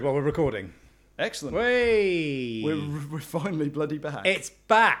Well, we're recording. Excellent. Whey! We're finally bloody back. It's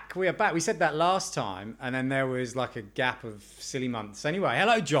back. We are back. We said that last time, and then there was like a gap of silly months. Anyway,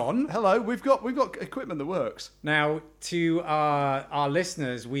 hello, John. Hello. We've got equipment that works. Now, to our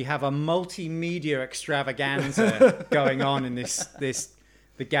listeners, we have a multimedia extravaganza going on in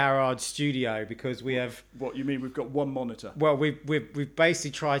the garage studio because we have. What you mean? We've got one monitor. Well, we've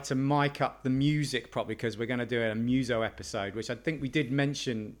basically tried to mic up the music properly because we're going to do a Muso episode, which I think we did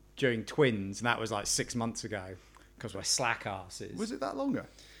mention during Twins, and that was like 6 months ago because we're slack asses. Was it that longer?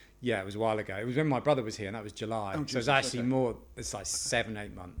 Yeah, it was a while ago. It was when my brother was here, and that was July. Oh, so it's actually more. It's like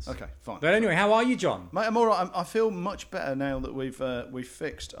 7-8 months. Okay, fine. But anyway, how are you, John? Mate, I'm all right. I feel much better now that we've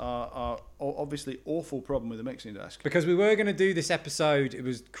fixed our obviously awful problem with the mixing desk. Because we were going to do this episode. It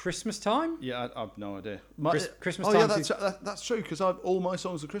was Christmas time. Yeah, I've no idea. Christmas oh, time. Yeah, that's true because all my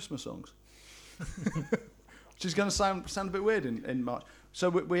songs are Christmas songs, which is going to sound a bit weird in March. So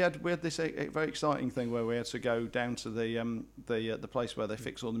we had this very exciting thing where we had to go down to the place where they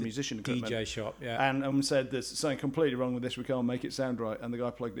fix all the musician equipment. DJ shop, yeah. And said there's something completely wrong with this. We can't make it sound right. And the guy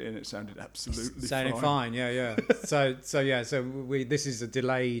plugged it in. It sounded absolutely fine. Yeah. So this is a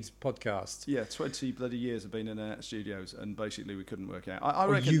delayed podcast. Yeah, 20 bloody years have been in our studios, and basically we couldn't work it out. I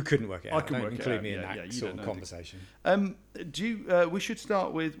reckon you couldn't work it out. I couldn't work include it out. me in that sort of conversation. We should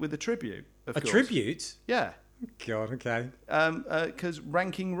start with a tribute. Of course. Tribute? Yeah. God, okay. Because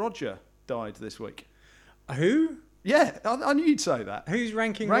Ranking Roger died this week. Who? Yeah, I knew you'd say that. Who's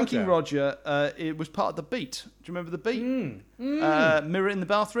Ranking Roger? Ranking Roger, it was part of The Beat. Do you remember The Beat? Mirror in the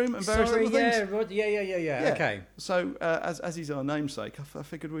Bathroom and various other things. Yeah. Okay. So, as he's our namesake, I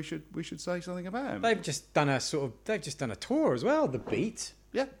figured we should say something about him. They've just done a tour as well, The Beat.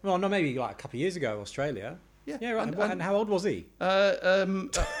 Yeah. Well, not maybe like a couple of years ago, Australia. Yeah. Yeah, right. And how old was he?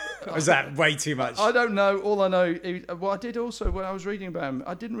 Was that way too much? I don't know. All I know, I did also, when I was reading about him,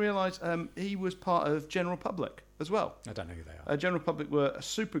 I didn't realise he was part of General Public as well. I don't know who they are. General Public were a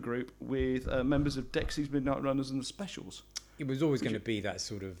super group with members of Dexy's Midnight Runners and the Specials. It was always going to be that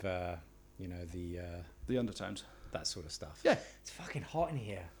sort of, the undertones. That sort of stuff. Yeah. It's fucking hot in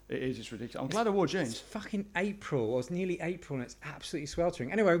here. It is, it's ridiculous. I'm glad I wore jeans. It's fucking April, or it's nearly April, and it's absolutely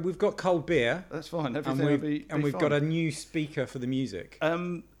sweltering. Anyway, we've got cold beer. That's fine. Everything will be we've fine. got a new speaker for the music.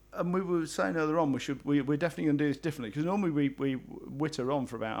 And we were saying earlier on, we're definitely going to do this differently, because normally we witter on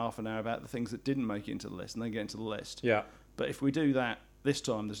for about half an hour about the things that didn't make it into the list, and then get into the list. Yeah. But if we do that this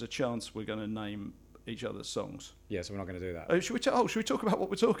time, there's a chance we're going to name each other's songs. Yeah, so we're not going to do that. Should we talk about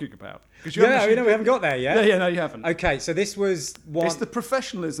what we're talking about? We haven't got there yet. Yeah, no, you haven't. Okay, so this was one. It's the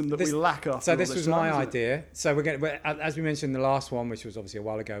professionalism that we lack after. So this was my time, idea. So we're going to, as we mentioned in the last one, which was obviously a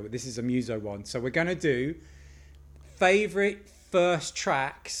while ago, but this is a Muso one. So we're going to do favourite first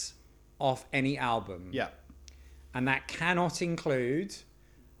tracks off any album. Yeah. And that cannot include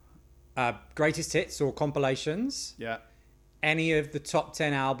greatest hits or compilations. Yeah. Any of the top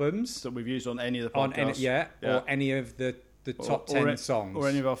 10 albums that we've used on any of the podcasts. Or any of the top 10 songs. Or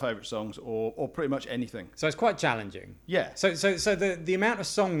any of our favourite songs, or pretty much anything. So it's quite challenging. Yeah. So the amount of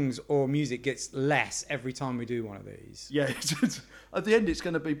songs or music gets less every time we do one of these. Yeah. At the end, it's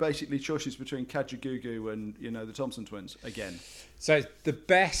going to be basically choices between Kajagoogoo and, the Thompson Twins again. So it's the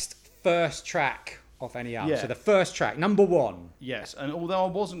best first track off any album. Yeah. So the first track, number one. Yes. And although I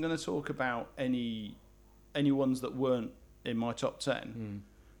wasn't going to talk about any ones that weren't in my top 10.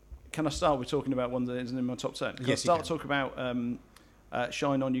 Can I start with talking about one that isn't in my top 10? Can I start talking about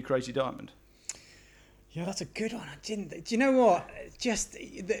Shine On You Crazy Diamond? Yeah, that's a good one. I didn't. Do you know what? Just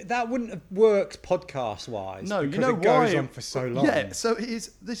that wouldn't have worked podcast-wise. No, because you know it goes on for so long. Yeah, so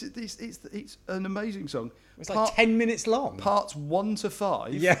it's an amazing song. It's like 10 minutes long. Parts 1 to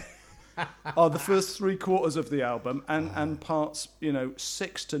 5. Yeah. are the first 3 quarters of the album, and parts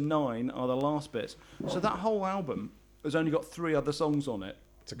 6 to 9 are the last bits. So that whole album has only got 3 other songs on it,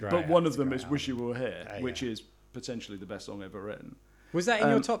 but one of them is "Wish You Were Here," which is potentially the best song ever written. Was that in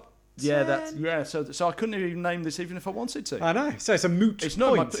your top? Yeah, So I couldn't even name this even if I wanted to. I know. So it's a moot it's point.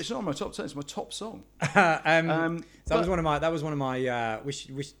 Not in my top 10. It's my top song. That was one of my Wish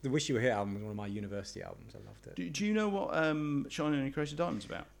You Were Here album was one of my university albums. I loved it. Do you know what Shining On You Crazy Diamond's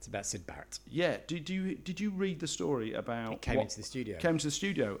about? It's about Syd Barrett. Yeah. Did you read the story about it came into the studio? Came to the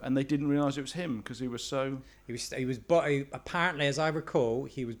studio and they didn't realise it was him because he was so. He was apparently, as I recall,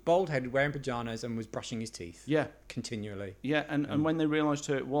 he was bald-headed, wearing pajamas, and was brushing his teeth. Yeah. Continually. Yeah, and when they realised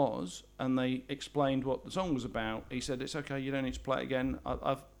who it was and they explained what the song was about, he said, "It's okay, you don't need to play it again.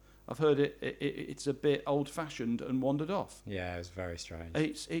 I've heard it. It's a bit old-fashioned," and wandered off. Yeah, it was very strange.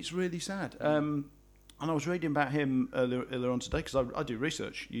 It's really sad. And I was reading about him earlier on today because I do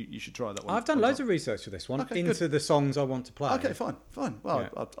research. You should try that one. I've done loads of research for this one into the songs I want to play. Okay, fine. Well,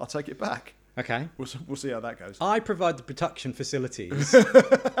 yeah. I'll take it back. Okay. We'll see how that goes. I provide the production facilities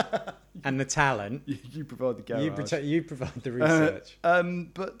and the talent. You provide the garage. You provide the research.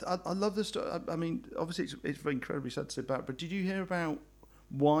 But I love the story. I mean, obviously it's very incredibly sad to say about. But did you hear about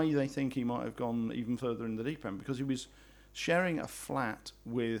why they think he might have gone even further in the deep end? Because he was sharing a flat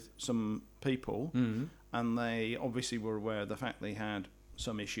with some people, and they obviously were aware of the fact they had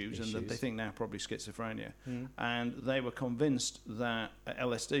some issues. And that they think now probably schizophrenia. And they were convinced that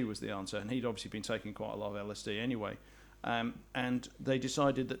LSD was the answer, and he'd obviously been taking quite a lot of LSD anyway. And they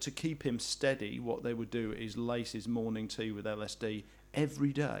decided that to keep him steady, what they would do is lace his morning tea with LSD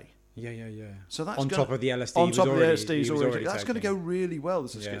every day. Yeah. So that's on top of the LSD. On top of the LSD, he's already that's going to go really well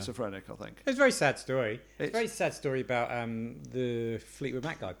as a schizophrenic, I think. It's a very sad story. It's a very sad story about the Fleetwood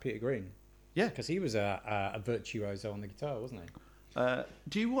Mac guy, Peter Green. Yeah, because he was a virtuoso on the guitar, wasn't he?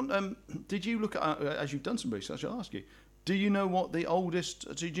 Do you want? Did you look at as you've done some research? I'll ask you. Do you know what the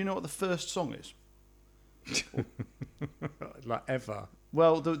oldest? Do you know what the first song is? Like ever?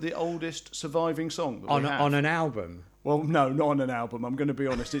 Well, the oldest surviving song that we have. On an album. Well, no, not on an album. I'm going to be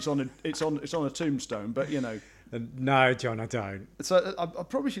honest. It's on a tombstone. But you know. No, John, I don't. So I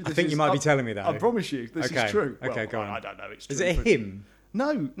promise you. I think you might be telling me that. I promise you, this is true. Okay, go on. I don't know. It's true. Is it a hymn?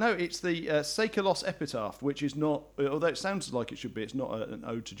 No, it's the Seikilos Epitaph, which is not, although it sounds like it should be, it's not an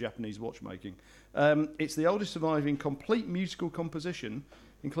ode to Japanese watchmaking. It's the oldest surviving complete musical composition,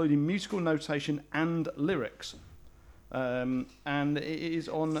 including musical notation and lyrics. And it is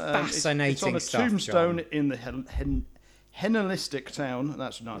on fascinating it's on a stuff, tombstone John. in the Hellenistic town.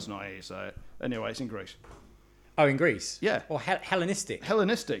 That's not how you say it. Anyway, it's in Greece. Oh, in Greece? Yeah. Or Hellenistic?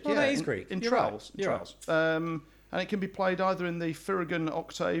 Hellenistic, well, yeah. that is Greek. In You're Tralles. Right. In Tralles. And it can be played either in the Phrygian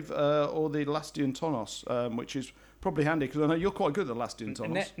octave or the Lastian tonos, which is probably handy because I know you're quite good at the Lastian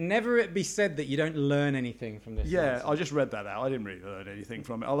tonos. Never it be said that you don't learn anything from this. Yeah, lesson. I just read that out. I didn't really learn anything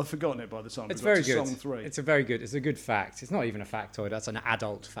from it. I'll have forgotten it by the time it's we very got to good. song 3. It's a good fact. It's not even a factoid. That's an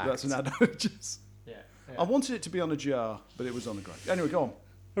adult fact. That's an adult. Yeah. I wanted it to be on a jar, but it was on a grape. Anyway, go on.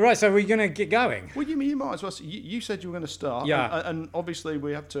 All right, so we're going to get going. Well, you might as well. You said you were going to start. Yeah. And obviously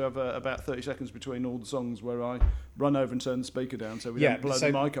we have to have about 30 seconds between all the songs where I run over and turn the speaker down so we don't blow the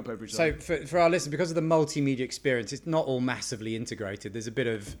mic up every time. So for our listeners, because of the multimedia experience, it's not all massively integrated. There's a bit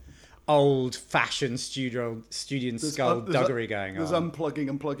of old-fashioned studio skullduggery going on. There's unplugging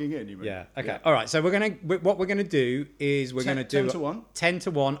and plugging in, you mean? Yeah, okay. Yeah. All right, so what we're going to do is we're going to do 10 to 1. 10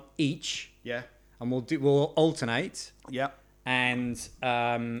 to 1 each. Yeah. And we'll alternate. Yeah. And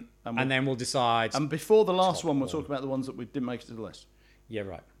then we'll decide. And before the last one, we'll talk about the ones that we didn't make it to the list. Yeah,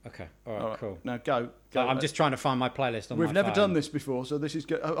 right. Okay. All right, cool. Now go. I'm just trying to find my playlist on We've my never phone. done this before, so this is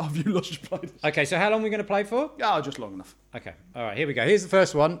good. Have you lost your playlist? Okay, so how long are we going to play for? Yeah, just long enough. Okay. All right, here we go. Here's the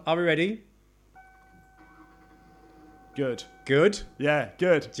first one. Are we ready? Good. Good? Yeah,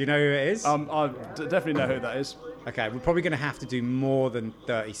 good. Do you know who it is? I definitely know who that is. Okay, we're probably going to have to do more than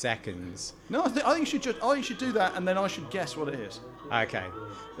 30 seconds. No, I think you should do that, and then I should guess what it is. Okay,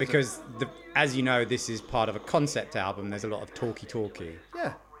 because as you know, this is part of a concept album. There's a lot of talky.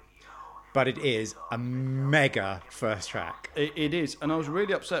 Yeah. But it is a mega first track. It is, and I was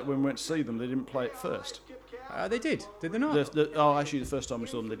really upset when we went to see them. They didn't play it first. They did they not? Actually, the first time we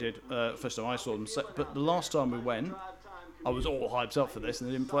saw them, they did. First time I saw them, but the last time we went, I was all hyped up for this, and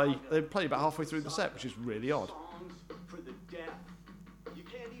they didn't play. They played about halfway through the set, which is really odd.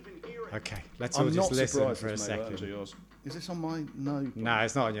 Okay, let's all just listen for a second. Yours. Is this on my no? No,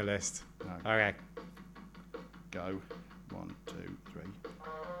 it's not on your list. No. Okay. Go. 1, 2, 3.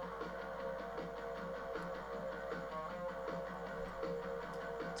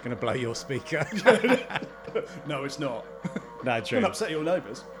 It's going to blow your speaker. No, it's not. No, true. It's going to upset your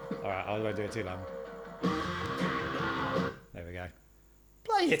neighbours. All right, I won't do it too long. There we go.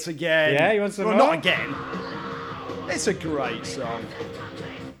 Play it again. Yeah, you want some more? Not again. It's a great song.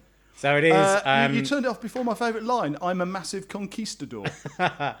 So it is. You turned it off before my favourite line. I'm a massive conquistador.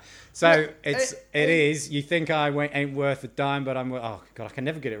 So it is. You think I ain't worth a dime, but I'm worth. Oh God, I can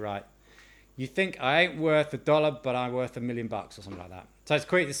never get it right. You think I ain't worth $1, but I'm worth $1 million, or something like that. So it's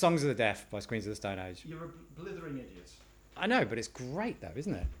The Songs of the Deaf by Queens of the Stone Age. You're a blithering idiot. I know, but it's great though,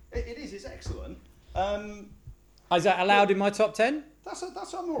 isn't it? It is. It's excellent. Is that allowed in my top 10? That's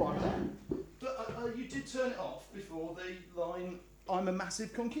I'm all right with that. But you did turn it off before the line. I'm a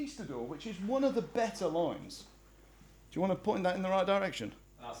massive conquistador, which is one of the better lines. Do you want to point that in the right direction?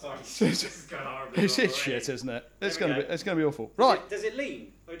 Oh, sorry. This is going horribly. It's shit, isn't it? It's going to be awful. Right. Does it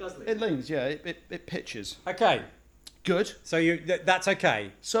lean? Or it does lean? It leans, yeah. It pitches. Okay. Good. So that's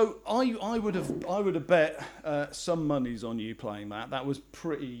okay. So I would have bet some monies on you playing that. That was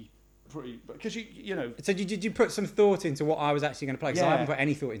pretty because you know. So did you put some thought into what I was actually going to play? Because I haven't put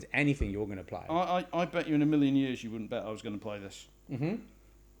any thought into anything you're going to play. I bet you in a million years you wouldn't bet I was going to play this. Mm-hmm.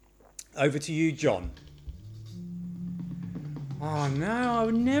 Over to you, John. Oh no, I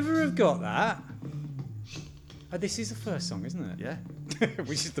would never have got that. Oh, this is the first song, isn't it? Yeah.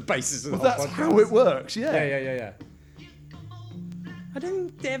 Which is the basis of the whole podcast. That's how it works. Yeah. Yeah. I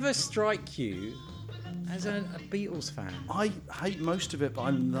didn't ever strike you as a Beatles fan. I hate most of it, but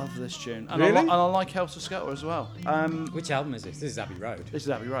I love this tune. And Really? I like Helter Skelter as well. Which album is this? This is Abbey Road. This is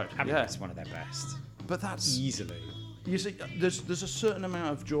Abbey Road. Abbey yeah. Road's one of their best. But that's easily. You see, there's a certain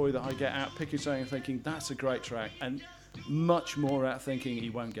amount of joy that I get out picking something and thinking that's a great track, and much more out thinking he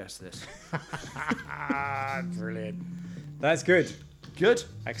won't guess this. Brilliant. That's good. Good.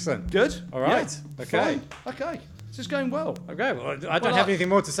 Excellent. Good. All right. Yeah. Okay. Fine. Okay. This is going well. Okay. Well, I don't have anything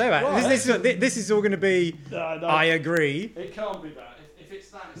more to say about it. This is all going to be. No. I agree. It can't be that. If it's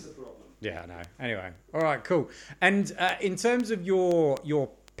that, it's a problem. Yeah. I know. Anyway. All right. Cool. And in terms of your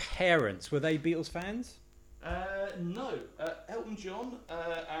parents, were they Beatles fans? No. Elton John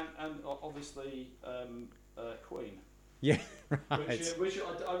and obviously Queen. Yeah. Right. Which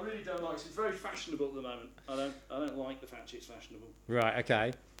I really don't like. It's very fashionable at the moment. I don't like the fact it's fashionable. Right.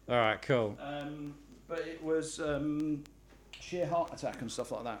 Okay. All right. Cool. But it was sheer heart attack and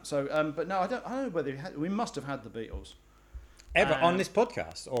stuff like that. So, but no, I don't know whether we must have had the Beatles ever on this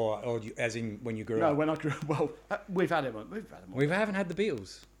podcast, or as in when you grew up. No, when I grew up. Well, we've had it. We haven't had the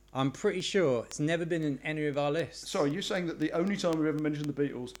Beatles. I'm pretty sure it's never been in any of our lists. Sorry, you're saying that the only time we've ever mentioned the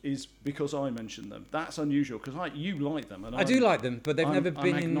Beatles is because I mentioned them. That's unusual because you like them. And I do like them, but they've never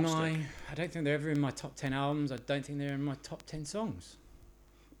been in agnostic. I don't think they're ever in my top 10 albums. I don't think they're in my top 10 songs.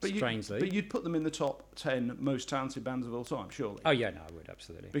 Strangely. But you'd put them in the top 10 most talented bands of all time, surely. Oh, yeah, no, I would,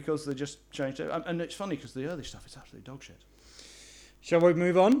 absolutely. Because they just changed it. And it's funny because the early stuff is absolutely dog shit. Shall we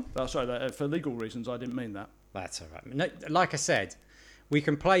move on? Oh, sorry, for legal reasons, I didn't mean that. That's all right. No, like I said, we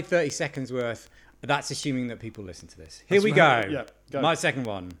can play 30 seconds worth, but that's assuming that people listen to this. Here we go. Yeah, go. My second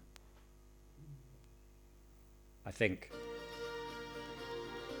one. I think.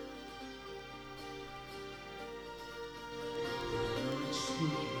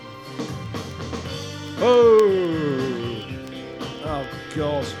 Oh,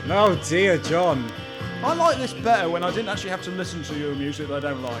 God. Oh, dear, John. I like this better when I didn't actually have to listen to your music that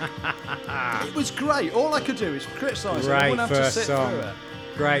I don't like. It was great. All I could do is criticise it. I wouldn't have to sit through it.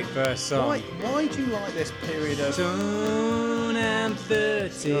 Great first song. Why do you like this period of... Don't I'm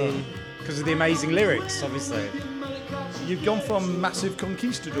 30. Because of the amazing lyrics, obviously. You've gone from Massive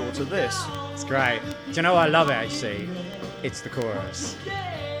Conquistador to this. It's great. Do you know what I love, actually? It's the chorus.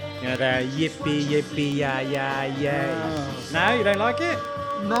 You know, the yippee, yippee, yeah, yeah, yeah. No, you don't like it?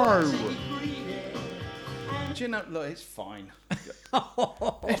 No. Do you know, look, it's fine.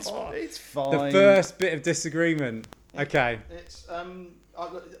 It's fine. The first bit of disagreement. Okay. It's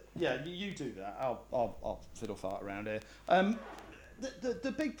yeah, you do that. I'll fiddle fart around here.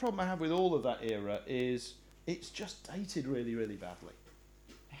 The big problem I have with all of that era is it's just dated really, really badly.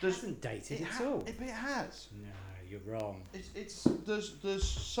 It hasn't dated at all. It has. No, you're wrong. There's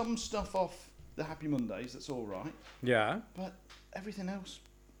some stuff off the Happy Mondays that's all right. Yeah. But everything else,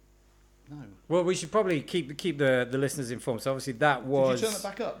 no. Well, we should probably keep the listeners informed. So obviously that was. Did you turn it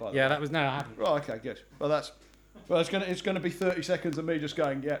back up? By the way? Yeah, that was no. I haven't. Right. Okay. Good. Well, it's gonna be 30 seconds of me just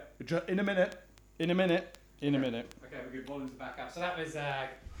going, yeah, in a minute. Okay, we're good. Volume's back up. So that was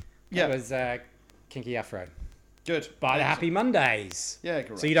Kinky Afro. Good. By the Happy Mondays. Yeah,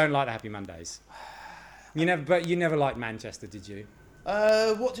 correct. So you don't like the Happy Mondays? You never liked Manchester, did you?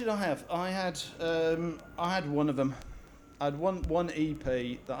 What did I have? I had one of them. I had one EP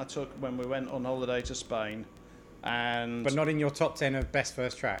that I took when we went on holiday to Spain, and but not in your top 10 of best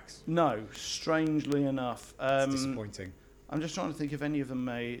first tracks. No, strangely enough. It's disappointing. I'm just trying to think if any of them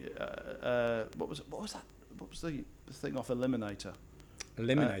made. What was that? What was the thing off Eliminator?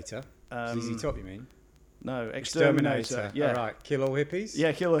 Eliminator? ZZ Top, you mean? No, Exterminator. Yeah. All right. Kill All Hippies?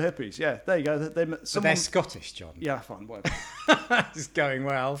 Yeah, Kill All Hippies. Yeah, there you go. But they're Scottish, John. Yeah, fine. Whatever. It's going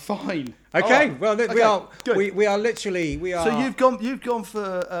well. Fine. Okay. Right. Well, we are literally. So you've gone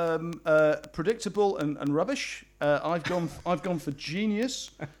for predictable and rubbish. I've gone for genius,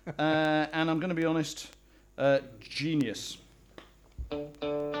 and I'm going to be honest, genius.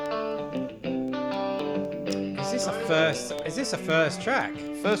 Is this a first track?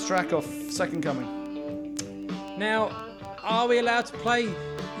 First track off Second Coming. Now, are we allowed to play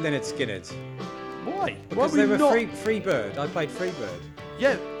Lynyrd Skynyrd? Why? Because they were Free Bird. I played Free Bird.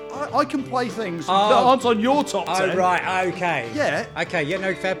 Yeah, I can play things that aren't on your top 10. Oh, right, okay. Yeah. Okay, yeah,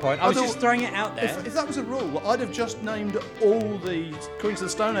 no, fair point. I was just throwing it out there. If that was a rule, I'd have just named all the Queens of the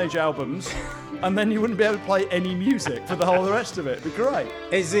Stone Age albums, and then you wouldn't be able to play any music for the whole of the rest of it. It'd be great.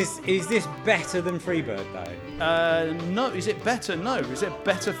 Is this better than Freebird, though? No. Is it better? No. Is it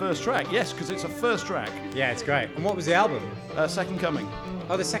better first track? Yes, because it's a first track. Yeah, it's great. And what was the album? Second Coming.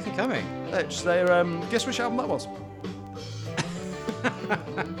 Oh, The Second Coming. It's their, guess which album that was?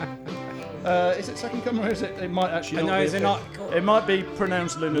 Is it Second Coming or is it? It might actually not no, be. Is it not? It might be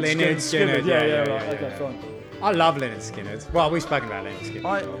pronounced Lynyrd Skynyrd. Yeah, right. Okay, fine. I love Lynyrd Skynyrd. Well, we've spoken about Lynyrd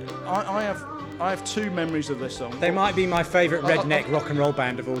Skynyrd. I have two memories of this song. They might be my favourite redneck rock and roll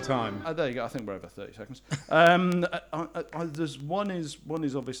band of all time. There you go. I think we're over 30 seconds. There's one is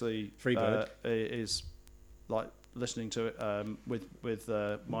obviously Freebird. Is like listening to it with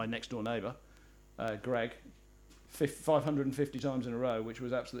my next door neighbour, Greg, 550 times in a row, which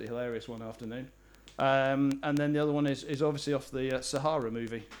was absolutely hilarious one afternoon. And then the other one is obviously off the Sahara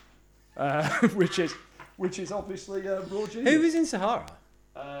movie, which is obviously Raw Genius. Who was in Sahara?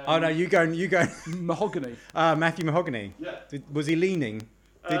 Oh no, you go. Mahogany. Matthew Mahogany. Yeah. Was he leaning?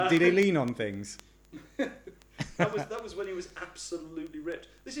 Did he lean on things? That was when he was absolutely ripped.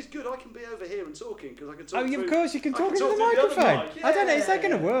 This is good. I can be over here and talking because I can talk. Oh, of course you can talk into the microphone. Yeah. I don't know. Is that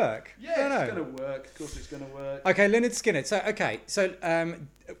going to work? Yeah, it's going to work. Of course, it's going to work. Okay, Lynyrd Skynyrd. So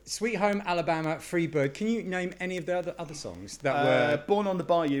Sweet Home Alabama, Freebird. Can you name any of the other songs that were? Born on the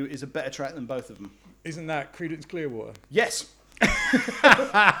Bayou is a better track than both of them. Isn't that Creedence Clearwater? Yes. Far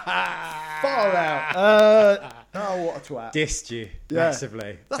out. Oh, what a twat. Dissed you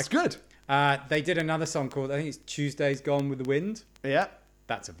massively. That's good. They did another song called, I think it's Tuesday's Gone with the Wind. Yeah.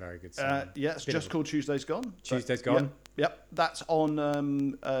 That's a very good song. Yeah, it's just called Tuesday's Gone. Tuesday's Gone. Yep. That's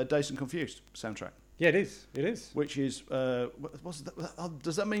on Dazed and Confused soundtrack. Yeah, it is. It is. Which is, does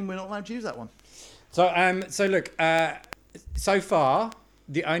that mean we're not allowed to use that one? So look, so far,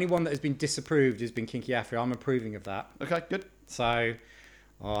 the only one that has been disapproved has been Kinky Afro. I'm approving of that. Okay, good. So,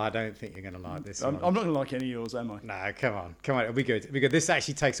 I don't think you're going to like this one. I'm not going to like any of yours, am I? No, come on. It'll be good. This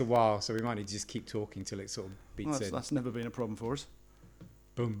actually takes a while, so we might need to just keep talking till it sort of beats in. That's never been a problem for us.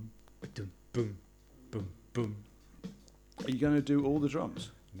 Boom, boom, boom, boom, boom. Are you going to do all the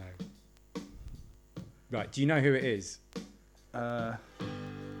drums? No. Right, do you know who it is? No.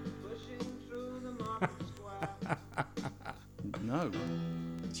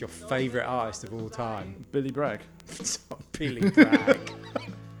 It's your favourite artist of all time. Billy Bragg. It's not Billy Bragg.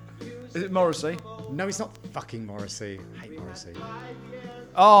 Is it Morrissey? No, it's not fucking Morrissey. I hate Morrissey.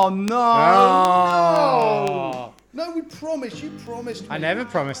 Oh, no. Oh. No, we promised. You promised me. I never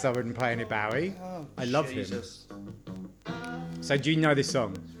promised I wouldn't play any Bowie. Oh, I love Jesus. him. So do you know this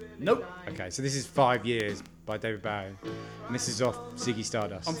song? Nope. Okay, so this is 5 Years by David Bowie. And this is off Ziggy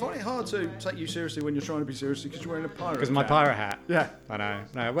Stardust. I'm finding it hard to take you seriously when you're trying to be serious because you're wearing a pirate Because my cap. pirate hat. Yeah. I know.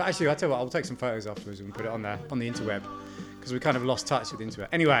 No, well, actually, I'll tell you what, I'll take some photos afterwards and put it on there, on the interweb. Because we kind of lost touch with the interweb.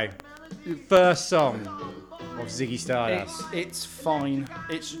 Anyway, first song of Ziggy Stardust. It's fine.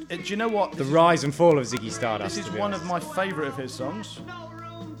 Do you know what? The rise and fall of Ziggy Stardust. This is one of my favourite of his songs.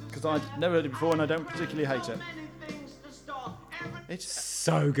 Because I'd never heard it before and I don't particularly hate it. It's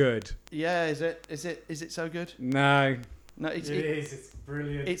so good. Yeah, is it so good? No. No, it is. It's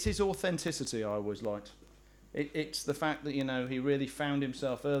brilliant. It's his authenticity I always liked. It's the fact that, he really found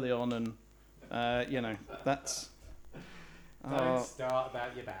himself early on and, that's... Don't start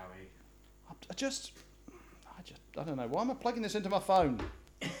about your Bowie. I don't know. Why am I plugging this into my phone?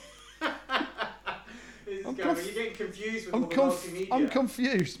 You're getting confused with all the multimedia. I'm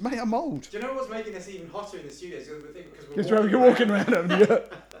confused. Mate, I'm old. Do you know what's making this even hotter in the studio? Because you're walking around them,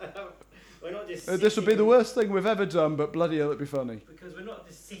 We're not just this would be the worst thing we've ever done, but bloody hell, it'd be funny. Because we're not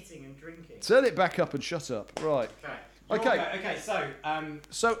just sitting and drinking. Turn it back up and shut up. Right. Okay.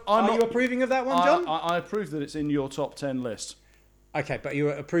 So are you approving of that one, John? I approve that it's in your top 10 list. Okay, but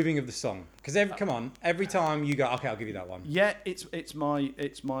you're approving of the song because every time you go, okay, I'll give you that one. Yeah, it's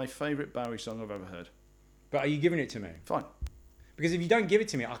my favourite Bowie song I've ever heard. But are you giving it to me? Fine. Because if you don't give it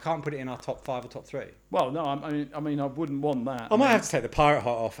to me, I can't put it in our top 5 or top 3. Well, no, I mean, I wouldn't want that. I might have to take the pirate hat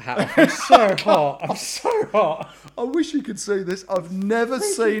off. I'm so hot. I'm so hot. I wish you could see this. I've never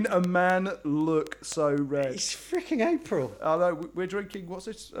seen a man look so red. It's freaking April. I know. We're drinking. What's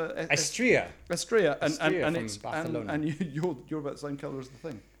it? Estria. Estria, and it's Barcelona. And you're about the same colour as the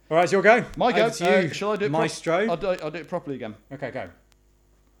thing. All right, it's your go. My go. Over to you. Shall I do it? Maestro. I'll do it properly again. Okay, go.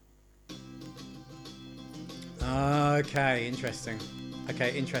 Okay, interesting.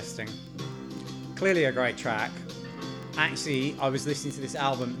 Clearly a great track. Actually, I was listening to this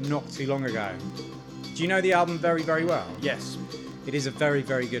album not too long ago. Do you know the album very, very well? Yes. It is a very,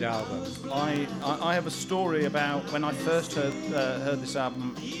 very good album. I have a story about when I first heard this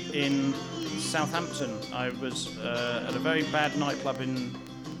album in Southampton. I was at a very bad nightclub in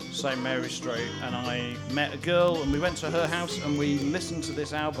St Mary's Street, and I met a girl, and we went to her house, and we listened to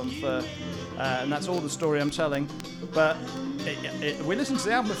this album for, and that's all the story I'm telling. But we listened to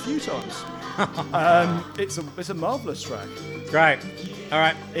the album a few times. It's a marvellous track. Great. All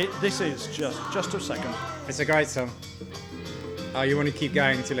right. This is just a second. It's a great song. Oh, you want to keep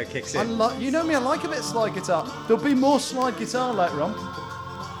going until it kicks in? You know me, I like a bit of slide guitar. There'll be more slide guitar later on.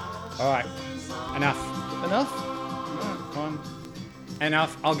 All right. Enough. Right, fine.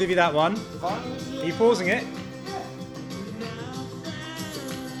 Enough. I'll give you that one. Fine. Are you pausing it?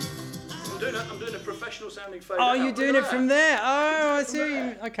 I'm doing a professional sounding fade. Oh, you're doing it from there. Oh, I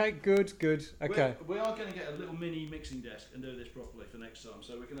see. Okay, good. Okay. We are going to get a little mini mixing desk and do this properly for next time.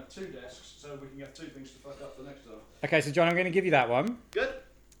 So we can have 2 desks, so we can have 2 things to fuck up for next time. Okay, so John, I'm going to give you that one. Good.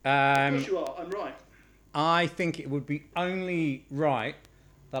 Of course you are. I'm right. I think it would be only right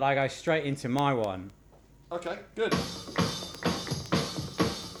that I go straight into my one. Okay, good.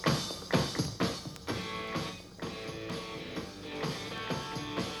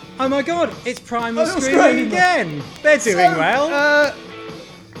 Oh my God! It's Primal Scream again. They're doing well.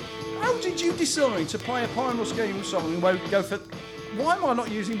 How did you decide to play a Primal Scream song and go for? Why am I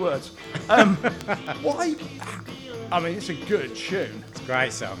not using words? Why? I mean, it's a good tune. It's a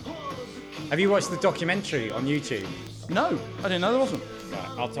great song. Have you watched the documentary on YouTube? No, I didn't know there wasn't. Right,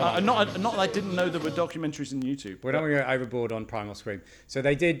 I'll tell you. Not that I didn't know there were documentaries on YouTube. We're not going to go overboard on Primal Scream. So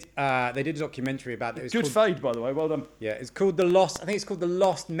they did a documentary about it. Good fade, by the way. Well done. Yeah, it's called The Lost. I think it's called The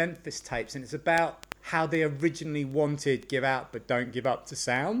Lost Memphis Tapes, and it's about how they originally wanted Give Out But Don't Give Up to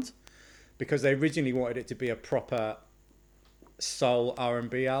sound, because they originally wanted it to be a proper soul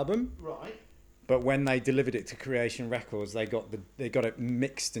R&B album. Right. But when they delivered it to Creation Records, they got it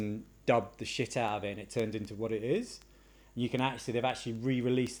mixed and dubbed the shit out of it, and it turned into what it is. They've actually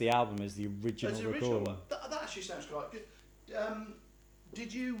re-released the album as the original recording. That actually sounds quite good.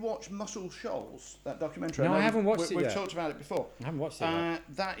 Did you watch Muscle Shoals, that documentary? No, I haven't watched it yet. We've talked about it before. I haven't watched it yet.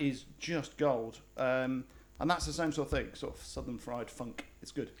 That is just gold. And that's the same sort of thing, sort of southern fried funk.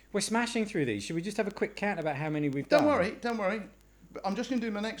 It's good. We're smashing through these. Should we just have a quick count about how many we've done? Don't worry. I'm just going to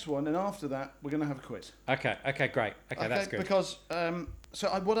do my next one, and after that, we're going to have a quiz. Okay, great. Okay, that's good. Because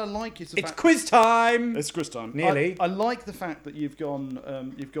what I like is the fact... It's quiz time! It's quiz time. Nearly. I like the fact that you've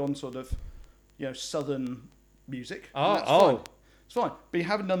gone sort of, southern music. Oh. It's fine. But you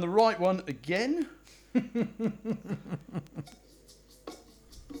haven't done the right one again. Yeah,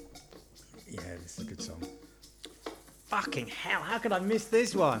 this is a good song. Fucking hell, how could I miss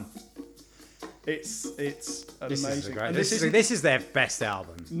this one? It's amazing. This is their best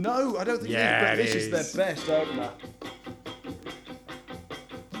album. No, I don't think it is, but this is their best opener.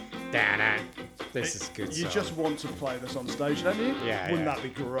 This is good. You just want to play this on stage, don't you? Yeah. Wouldn't that be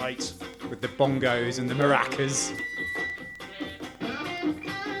great? With the bongos and the maracas.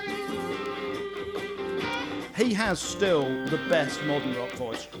 He has still the best modern rock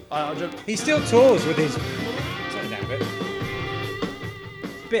voice. He still tours with his... Turn it down a bit.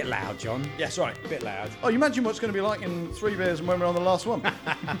 Bit loud, John. Yes, right. Bit loud. Oh, you imagine what it's going to be like in 3 beers and when we're on the last one.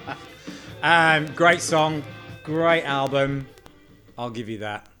 Great song. Great album. I'll give you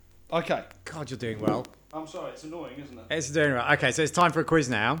that. Okay. God, you're doing well. I'm sorry, it's annoying, isn't it? It's doing well. Okay, so it's time for a quiz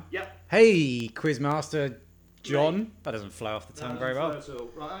now. Yep. Hey, Quizmaster John. That doesn't flow off the tongue very well.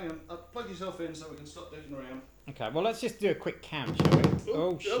 Right, hang on. Plug yourself in so we can stop dicking around. Okay, well, let's just do a quick count, shall we?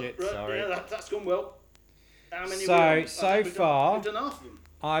 Oh, shit, right, sorry. Yeah, that's gone well. How many so far, we've done half of them.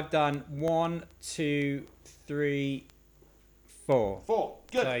 I've done 1, 2, 3, 4. 4.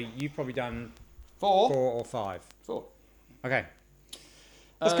 Good. So you've probably done 4 or 5. 4. Okay.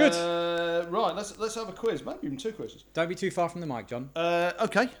 That's good. Right, let's have a quiz. Maybe even 2 quizzes. Don't be too far from the mic, John.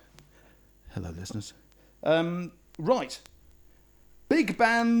 Okay. Hello, listeners. Right. Big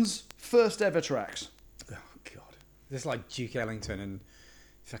band's first ever tracks. Oh, God. This is like Duke Ellington and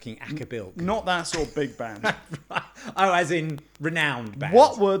fucking Acker Bilk. Not that sort of big band. Oh, as in renowned bands.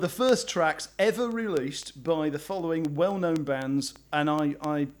 What were the first tracks ever released by the following well-known bands? And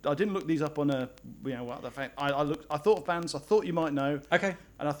I didn't look these up on a what the fact. I thought of bands I thought you might know. Okay.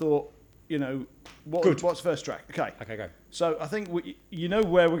 And I thought what's the first track? Okay. Okay, go. So I think you know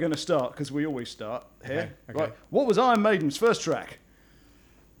where we're going to start because we always start here. Okay. Right. What was Iron Maiden's first track?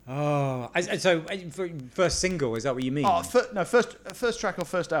 Oh, so first single, is that what you mean? Oh, first track or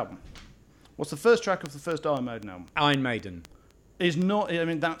first album. What's the first track of the first Iron Maiden album? Iron Maiden. Is not. I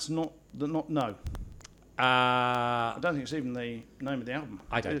mean, that's not no. I don't think it's even the name of the album.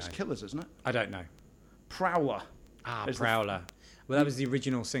 I don't know. It's Killers, isn't it? I don't know. Prowler. Prowler. Well, that was the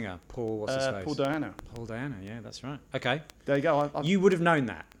original singer, Paul. What's his face? Paul Diana. Paul Diana. Yeah, that's right. Okay. There you go. You would have known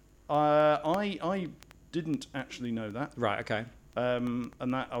that. I didn't actually know that. Right. Okay. And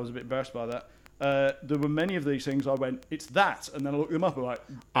that I was a bit embarrassed by that. There were many of these things I went, it's that, and then I looked them up and like,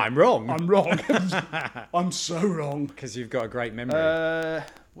 I'm wrong. I'm wrong. I'm so wrong. Because you've got a great memory.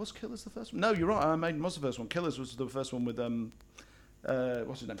 Was Killers the first one? No, you're right. Iron Maiden was the first one. Killers was the first one with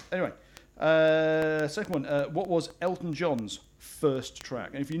what's his name? Anyway, second one. What was Elton John's first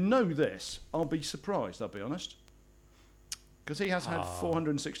track? And if you know this, I'll be surprised. I'll be honest, because he has had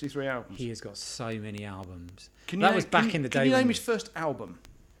 463 albums. He has got so many albums. That was back in the day. Can you name his first album?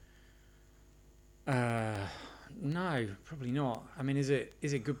 No, probably not. I mean, is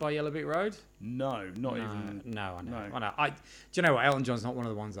it Goodbye Yellow Brick Road? No, not even. No, I know. No. I know. Do you know what? Elton John's not one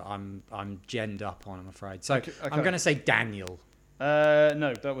of the ones that I'm genned up on, I'm afraid. So Okay. I'm going to say Daniel.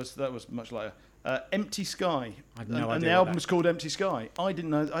 No, that was much later. Empty Sky. I've no idea. And the album was called Empty Sky. I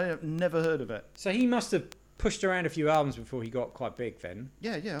didn't know. I have never heard of it. So he must have pushed around a few albums before he got quite big then.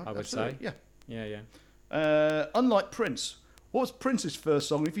 Yeah, I would absolutely. say. Yeah. Unlike Prince, what was Prince's first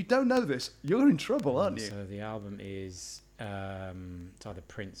song? If you don't know this, you're in trouble, aren't you? So the album is it's either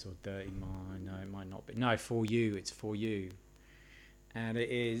Prince or Dirty Mind. No, it might not be. No, For You. It's For You. And it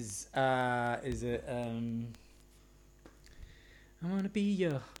is it I want to be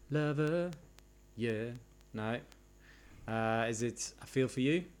your lover. Yeah. No. Is it I Feel For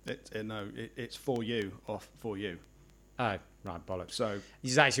You? It's For You off For You. Oh, right, bollocks. So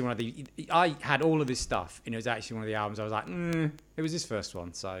he's actually one of the. I had all of this stuff, and it was actually one of the albums. I was like, it was his first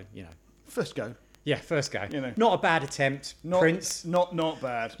one, so you know. First go. Yeah, first go. You know. Not a bad attempt, Prince. Not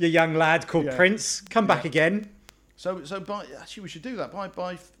bad. Your young lad called Prince. Come back again. So actually we should do that.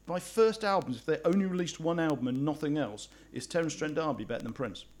 By first albums, if they only released one album and nothing else, is Terence Trent D'Arby better than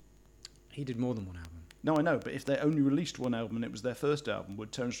Prince? He did more than one album. No, I know, but if they only released one album and it was their first album,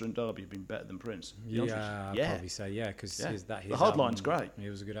 would Terence Trent D'Arby have been better than Prince? I'd probably say because his The Hard Line's great. It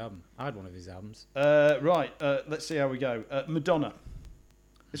was a good album. I had one of his albums. Right, let's see how we go. Madonna.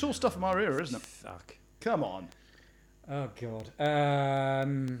 It's all stuff from our era, isn't it? Fuck. Come on. Oh God.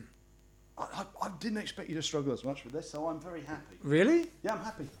 I didn't expect you to struggle as much with this, so I'm very happy. Really? Yeah, I'm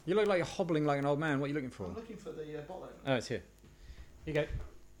happy. You look like you're hobbling like an old man. What are you looking for? I'm looking for the bottle. Oh, it's here. Here you go.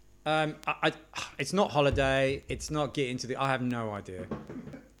 It's not Holiday. It's not Get Into the. I have no idea.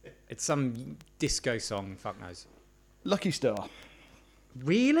 It's some disco song. Fuck knows. Lucky Star.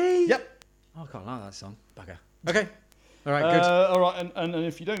 Really? Yep. Oh, I can't like that song. Bugger. Okay. All right. Good. All right. And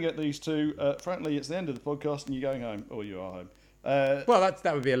if you don't get these two, frankly, it's the end of the podcast, and you're going home, or you are home. Well,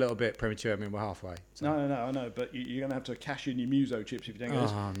 that would be a little bit premature. I mean, we're halfway. So. No, I know, but you're going to have to cash in your Muso chips if you don't get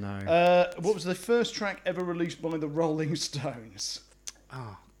this. Oh no. What was the first track ever released by the Rolling Stones?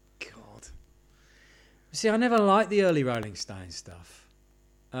 Oh God. See, I never liked the early Rolling Stones stuff.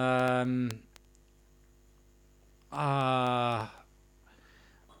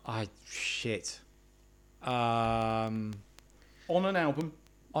 Shit. On an album.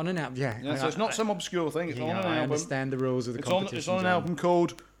 On an album, yeah. So it's not some obscure thing. It's on an album. I understand the rules of the competition. It's on an album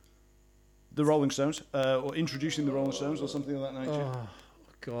called The Rolling Stones, or Introducing the Rolling Stones, or something of that nature. Oh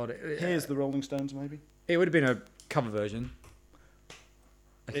God. Here's the Rolling Stones, maybe. It would have been a cover version.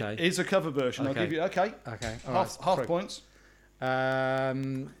 Okay. It is a cover version. Okay. I'll give you. Okay. Okay. Half points.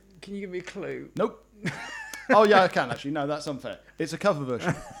 Can you give me a clue? Nope. Oh yeah, I can actually. No, that's unfair. It's a cover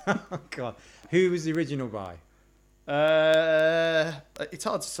version. Oh God. Who was the original by? It's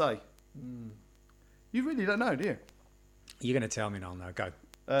hard to say. You really don't know, do you? You're going to tell me and I'll know. Go.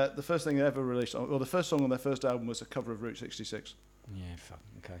 The first thing they ever released, well, the first song on their first album was a cover of Route 66. Yeah, fuck.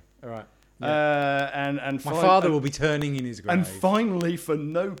 Okay. All right. And my father will be turning in his grave. And finally, for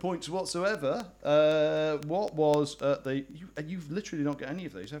no points whatsoever, what was you've literally not got any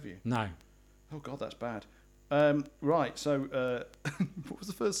of these, have you? No. Oh God, that's bad. Right. So, what was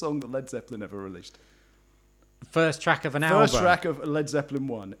the first song that Led Zeppelin ever released? First track of an album. First track of Led Zeppelin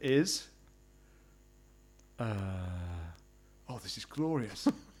 1 is. Oh, this is glorious.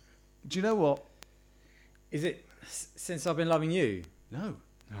 Do you know what? Is it Since I've Been Loving You? No.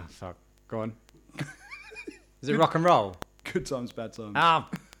 Oh, fuck. Go on. Is it Rock and Roll? Good Times, Bad Times. Ah,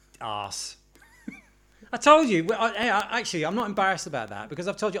 arse. I told you. Actually, I'm not embarrassed about that because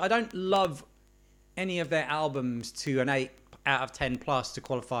I've told you I don't love any of their albums to an 8 out of 10 plus to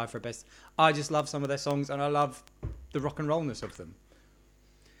qualify for best. I just love some of their songs and I love the rock and rollness of them.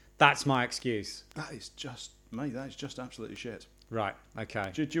 That's my excuse. That is just, mate. That is just absolutely shit. Right.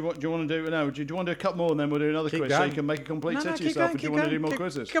 Okay. Do you want to do no? Do you want to do a couple more and then we'll do another quiz so you can make a complete tit to yourself? Or do you want to do more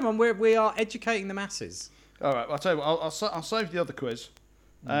quizzes? Come on, we are educating the masses. All right. I'll tell you what. I'll save the other quiz.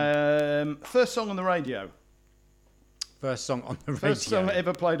 First song on the radio. First song on the radio. First song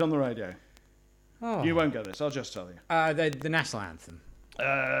ever played on the radio. Oh. You won't get this, I'll just tell you. The national anthem.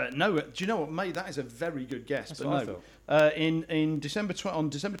 No, do you know what, mate? That is a very good guess. That's but what I no. thought. On December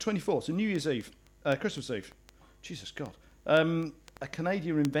 24th, so New Year's Eve, Christmas Eve. Jesus God. A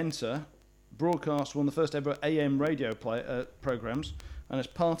Canadian inventor broadcast one of the first ever AM radio programs, and as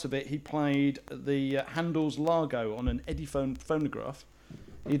part of it, he played the Handel's Largo on an Eddiephone phonograph.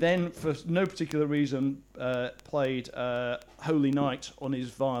 He then, for no particular reason, played Holy Night on his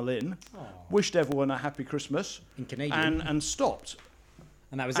violin, wished everyone a happy Christmas, in Canadian, and stopped.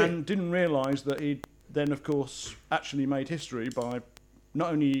 And that was and didn't realise that he'd then, of course, actually made history by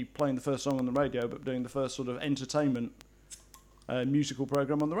not only playing the first song on the radio, but doing the first sort of entertainment musical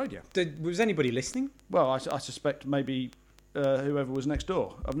programme on the radio. Was anybody listening? Well, I suspect maybe whoever was next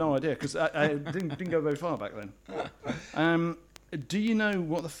door. I've no idea, because I didn't go very far back then. Do you know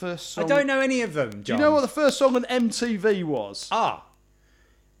what the first song... I don't know any of them, John. Do you know what the first song on MTV was? I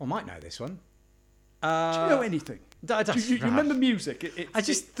might know this one. Do you know anything? You remember music?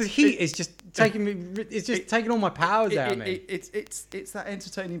 The heat is just taking me. It's just taking all my powers out of me. It's that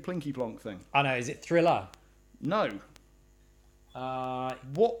entertaining plinky plonk thing. I know. Is it Thriller? No.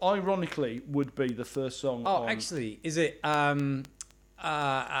 What ironically would be the first song? Actually, is it?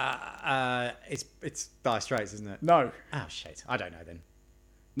 It's Dire Straits, isn't it? No. Oh shit! I don't know then.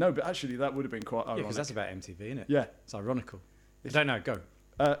 No, but actually that would have been quite ironic. Yeah, because that's about MTV, isn't it? Yeah. It's ironical. I don't know. Go.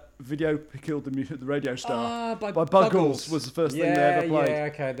 Video killed the radio star by Buggles was the first thing they ever played. Yeah,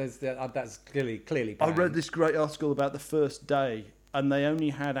 okay. That's clearly. I read this great article about the first day, and they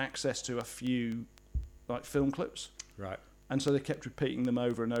only had access to a few like film clips. Right. And so they kept repeating them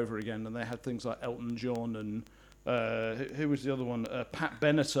over and over again, and they had things like Elton John and who was the other one? Pat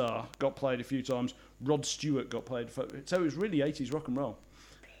Benatar got played a few times. Rod Stewart got played. So it was really 80s rock and roll.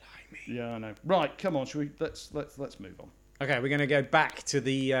 Blimey. Yeah, I know. Right, come on. Let's move on. Okay, we're going to go back to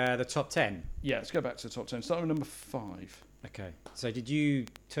the top 10. Yeah, let's go back to the top 10. Start with number 5. Okay. So did you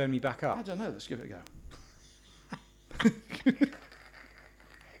turn me back up? I don't know. Let's give it a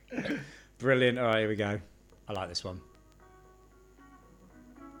go. Brilliant. All right, here we go. I like this one.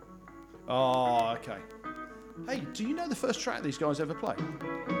 Oh, okay. Hey, do you know the first track these guys ever played?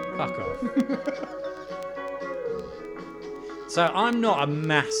 Fuck off. So I'm not a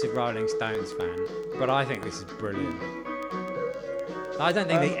massive Rolling Stones fan, but I think this is brilliant. I don't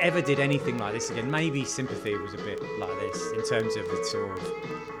think they ever did anything like this again. Maybe Sympathy was a bit like this in terms of the sort of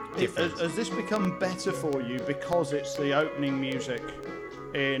difference. Has this become better for you because it's the opening music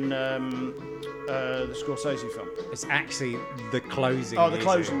in the Scorsese film? It's actually the closing music. Oh, the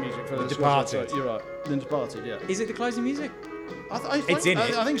closing music for the Departed. Scorsese. You're right. The Departed, yeah. Is it the closing music? It's in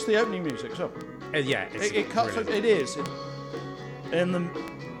it. I think it's the opening music, so. Yeah, it cuts. It is. In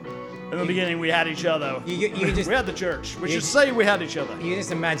the beginning, we had each other. You just, we had the church. We should say we had each other. You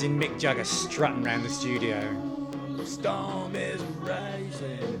just imagine Mick Jagger strutting around the studio. The storm is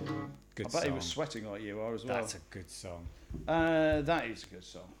rising. Good I bet song. he was sweating like you are as well. That's a good song. That is a good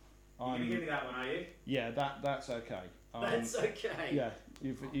song. You're going to give me that one, are you? Yeah, that's okay. That's okay. Yeah,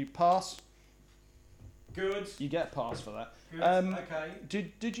 you pass. Good. You get pass for that. Good.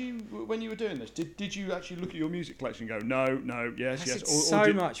 Okay. Did you, when you were doing this, did you actually look at your music collection and go, no, yes, That's yes?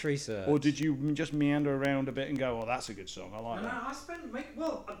 Or much research. Or did you just meander around a bit and go, oh, that's a good song, I like that? No, I spent,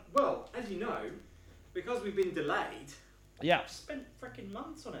 well, as you know, because we've been delayed, Yeah. I've spent freaking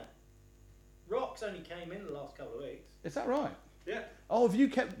months on it. Rocks only came in the last couple of weeks. Is that right? Yeah. Oh, have you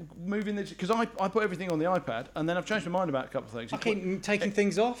kept moving this? Because I put everything on the iPad, and then I've changed my mind about a couple of things. I keep taking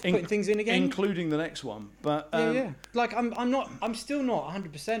things off, putting things in again, including the next one. But yeah. Like I'm still not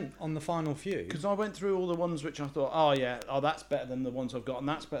 100% on the final few. Because I went through all the ones which I thought, that's better than the ones I've got, and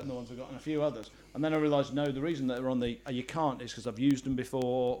that's better than the ones I've got, and a few others. And then I realised, no, the reason that they're on the you can't is because I've used them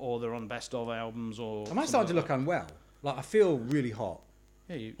before, or they're on best of albums, or. Am I starting to look unwell? Like I feel really hot.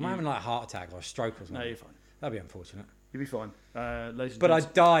 Yeah, I'm having like a heart attack or a stroke or something. No, you're fine. That'd be unfortunate. You'll be fine. But I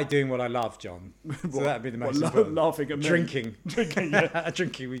die doing what I love, John. So that'd be the most important. Laughing at me. Drinking. Drinking, yeah.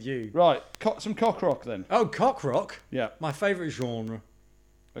 Drinking with you. Right, some cock rock then. Oh, cock rock? Yeah. My favourite genre.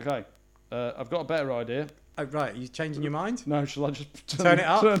 Okay. I've got a better idea. Oh, right, are you changing your mind? No, shall I just turn it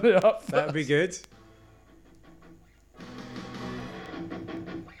up? Turn it up. That would be good.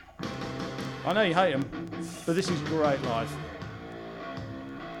 I know you hate them, but this is great live.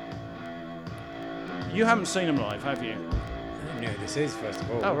 You haven't seen them live, have you? I don't know who this is, first of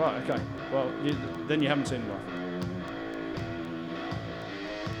all. Oh, right, okay. Well, then you haven't seen them live.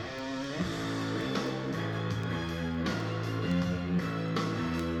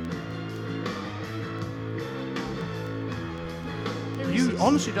 You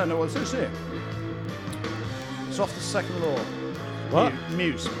honestly don't know what this is, do you? off the second law. What?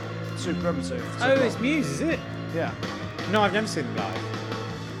 Muse. Supremacy. Oh, it's Muse, is it? Yeah. No, I've never seen them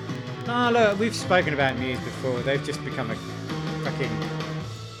live. No, look, we've spoken about Muse before. They've just become a fucking.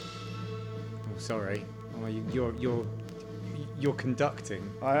 Oh, sorry. Oh, you're conducting.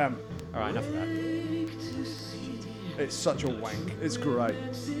 I am. All right, enough of that. It's such a wank. It's great.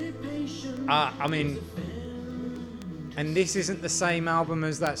 I mean, and this isn't the same album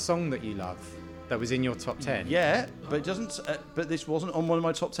as that song that you love, that was in your top 10. Yeah, but it doesn't. But this wasn't on one of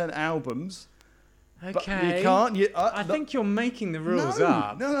my top 10 albums. Okay. But you can't. I think you're making the rules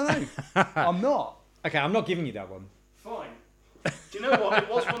up. No. I'm not. Okay, I'm not giving you that one. Fine. Do you know what? It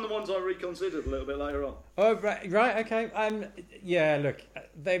was one of the ones I reconsidered a little bit later on. Oh, right, okay. Yeah, look,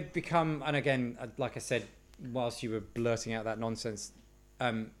 they've become, and again, like I said, whilst you were blurting out that nonsense,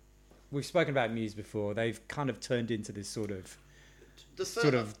 we've spoken about Muse before. They've kind of turned into this sort of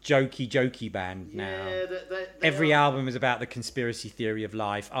jokey band now. Every album is about the conspiracy theory of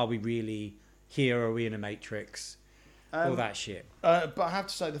life. Are we really here? Are we in a matrix? All that shit. But I have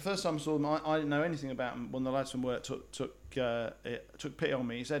to say, the first time I saw them, I didn't know anything about them. When the lads from work took pity on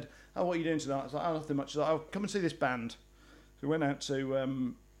me, he said, "Oh, what are you doing tonight?" I was like, "Oh, nothing much." He's like, "Oh, come and see this band." So we went out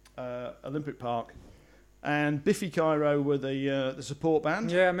to Olympic Park, and Biffy Clyro were the support band.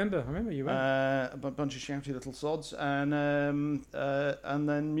 Yeah, I remember you went. A bunch of shouty little sods, and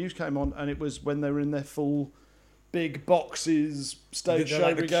then Muse came on, and it was when they were in their full big boxes stage show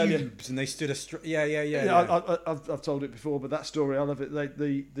like regalia. The cubes, and they stood yeah. I've told it before, but that story I love it.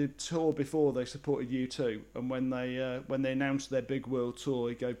 The tour before they supported U2, and when they announced their big world tour,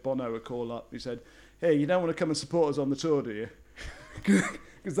 he gave Bono a call up. He said, "Hey, you don't want to come and support us on the tour, do you?"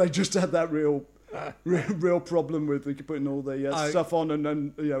 Because they just had that real problem with putting all the stuff on,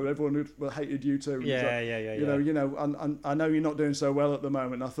 and everyone who hated you too. I know you're not doing so well at the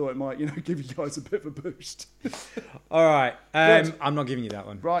moment. I thought it might give you guys a bit of a boost. All right, I'm not giving you that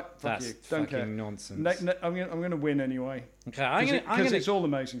one. Right, that's you. Don't care. Nonsense. I'm going to win anyway. Okay, because it's all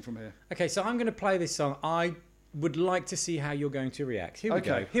amazing from here. Okay, so I'm going to play this song. I would like to see how you're going to react. Here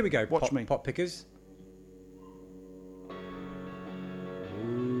we go. Watch me. Pop pickers.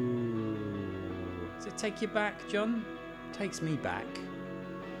 Does it take you back, John? Takes me back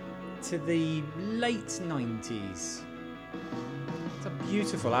to the late 90s. It's a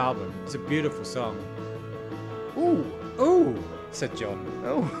beautiful album. It's a beautiful song. Ooh, said John.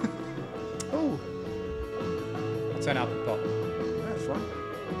 Oh. I'll turn up the pop. That's right.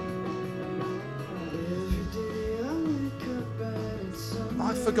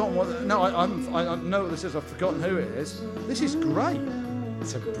 I've forgotten what. No, I know what this is. I've forgotten who it is. This is great.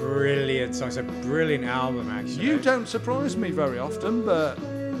 It's a brilliant song. It's a brilliant album, actually. You don't surprise me very often, but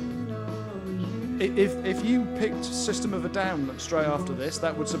if you picked System of a Down straight after this,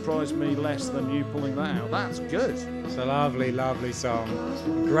 that would surprise me less than you pulling that out. That's good. It's a lovely, lovely song.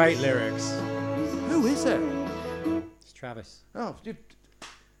 Great lyrics. Who is it? It's Travis. Oh,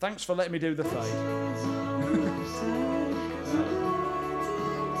 thanks for letting me do the fade.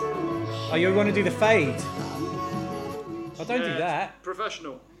 Oh, you want to do the fade? Oh, don't do that.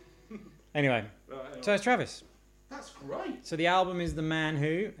 Professional. Anyway, so it's Travis. That's great. So the album is The Man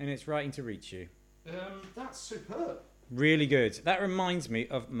Who, and it's Writing to Reach You. That's superb. Really good. That reminds me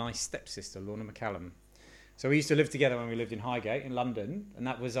of my stepsister, Lorna McCallum. So we used to live together when we lived in Highgate in London, and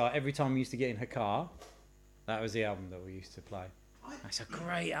that was every time we used to get in her car, that was the album that we used to play. It's a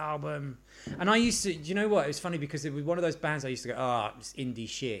great album. And I used to, do you know what? It was funny because it was one of those bands I used to go, it's indie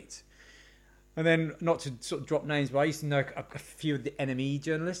shit. And then, not to sort of drop names, but I used to know a few of the NME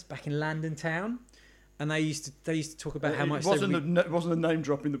journalists back in London Town, and they used to talk about how much it wasn't a name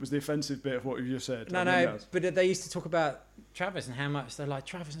dropping that was the offensive bit of what you just said. No, but they used to talk about Travis and how much they like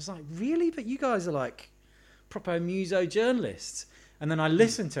Travis. And it's like, really? But you guys are like proper muso journalists. And then I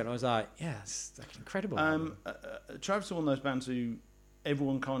listened to it and I was like, yeah, it's incredible. Travis is one of those bands who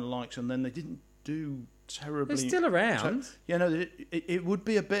everyone kind of likes, and then they didn't do terribly. They're still around. It would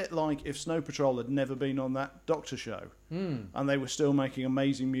be a bit like if Snow Patrol had never been on that Doctor show, and they were still making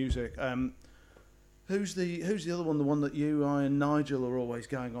amazing music. Who's the other one? The one that you, I, and Nigel are always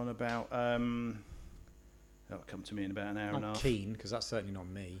going on about. That'll come to me in about an hour and a half. Keane, because that's certainly not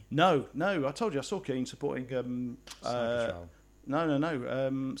me. No. I told you I saw Keane supporting. Snow Patrol.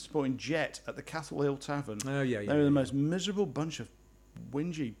 No. Supporting Jet at the Castle Hill Tavern. Oh yeah. They were the most miserable bunch of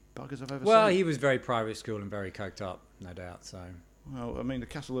whingy buggers I've ever seen. Well, he was very private school and very coked up, no doubt. So. Well, I mean, the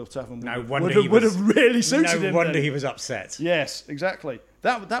Castle Hill Tavern would have really suited him. No wonder he was upset. Yes, exactly.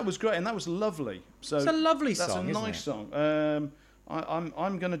 That was great, and that was lovely. So it's a lovely song. That's a nice song.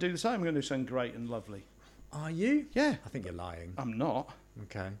 I'm going to do the same. I'm going to do something great and lovely. Are you? Yeah. I think you're lying. I'm not.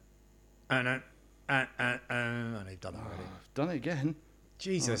 Okay. And And they've done that already. Done it again.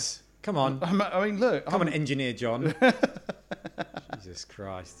 Jesus. Come on. I mean, look. Come on, Engineer John. Jesus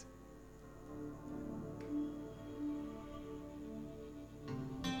Christ.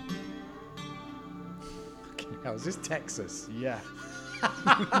 Fucking hell, is this Texas? Yeah.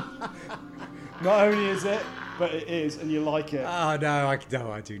 Not only is it, but it is, and you like it. Oh, no, I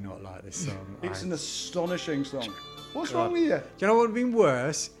do not like this song. It's an astonishing song. What's wrong with you? Do you know what would have been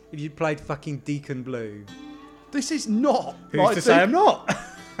worse? If you played fucking Deacon Blue. This is not. Who's to say I'm not?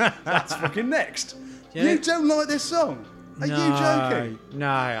 That's fucking next. You know, you don't like this song? Are you joking? No,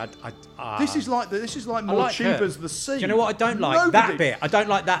 I This is like more like cheap her. as the sea. Do you know what I don't like? Nobody. That bit. I don't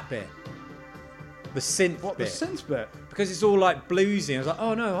like that bit. The synth What, bit. the synth bit? Because it's all like bluesy. I was like,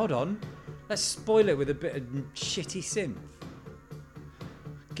 oh no, hold on. Let's spoil it with a bit of shitty synth.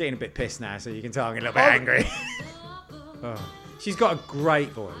 Getting a bit pissed now, so you can tell I'm a little bit angry. Oh. She's got a great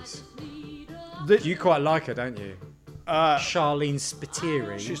voice. You quite like her, don't you? Charlene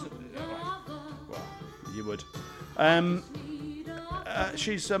Spiteri. She's. Well, you would.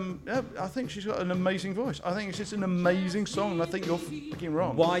 She's. I think she's got an amazing voice. I think it's just an amazing song. And I think you're fucking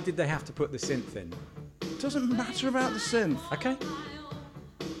wrong. Why did they have to put the synth in? It doesn't matter about the synth. Okay.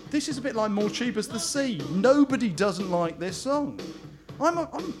 This is a bit like More Cheap as the Sea. Nobody doesn't like this song. I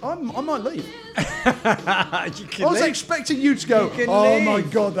might leave. I was expecting you to go, oh leave. my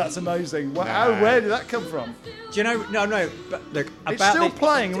God, that's amazing. Where did that come from? Do you know, no, but look, it's still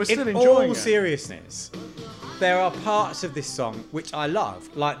playing and we're still enjoying it. In all seriousness, there are parts of this song which I love,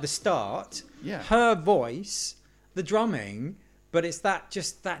 like the start, her voice, the drumming, but it's that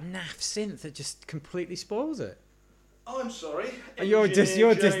naff synth that just completely spoils it. I'm sorry. You're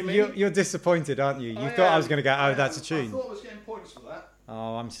disappointed, aren't you? You thought I was going to go, that's a tune. I thought I was getting points for that.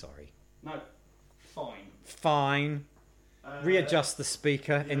 Oh, I'm sorry. No, fine. Readjust the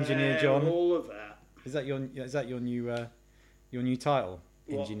speaker, Engineer John. All of that. Is that your new title,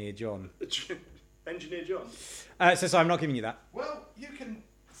 What? Engineer John? Engineer John. So I'm not giving you that. Well, you can,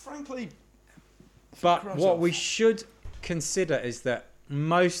 frankly. But what we should consider is that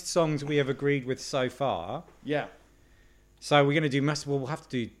most songs we have agreed with so far. Yeah. So we're going to do we'll have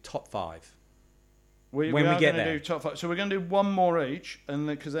to do top 5. We are going to do top 5. So we're going to do one more each, and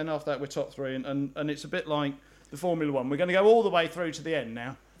because then after that we're top 3, and it's a bit like the Formula 1. We're going to go all the way through to the end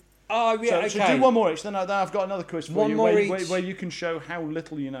now. Oh yeah, okay. So do one more each. Then I've got another quiz for one you, more where you can show how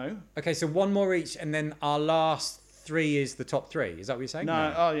little you know. Okay, so one more each, and then our last 3 is the top 3. Is that what you're saying?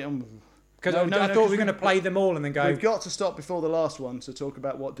 No. Because I thought we were going to play them all and then go. We've got to stop before the last one to talk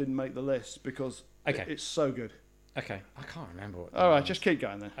about what didn't make the list because it's so good. Okay, I can't remember what. All right, just keep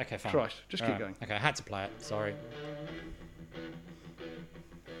going then. Okay, fine. Christ, just keep going. Okay, I had to play it. Sorry.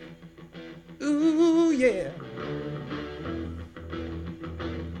 Ooh yeah.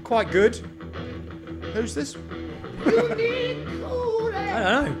 Quite good. Who's this? I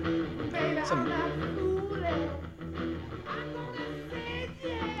don't know.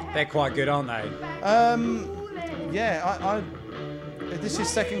 They're quite good, aren't they? Yeah. This is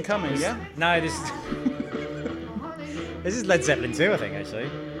Second Coming, yeah? No, this is Led Zeppelin 2, I think, actually.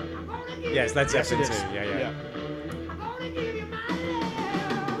 Yeah, it's Led Zeppelin 2. Yeah.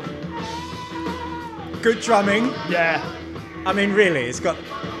 Good drumming. Yeah. I mean, really,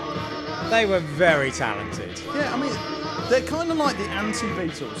 they were very talented. Yeah, I mean, they're kind of like the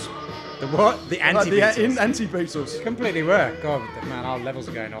anti-Beatles. The what? The anti-Beatles? Like the anti-Beatles. Completely were. God, man, our levels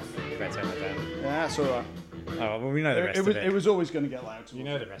are going off. Better turn that down. Yeah, that's all right. Oh, well, we know the rest of it. It was always going to get loud. You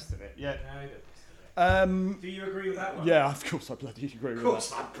know the rest of it. Yeah. Do you agree with that one? Yeah, of course I bloody agree with that. Of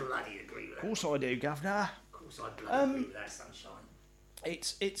course I bloody agree with that. Of course I do, Governor. Of course I bloody agree with that, sunshine.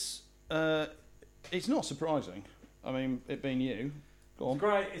 It's not surprising. I mean, it being you. Go on.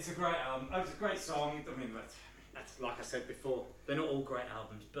 It's a great album. It's a great song. I mean, that's like I said before. They're not all great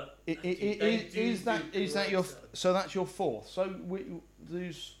albums, but is that your? So that's your fourth. So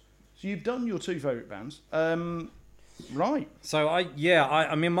So you've done your 2 favourite bands, right? So I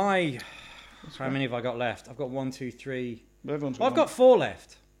mean how many have I got left? I've got 1, 2, 3. I've got 4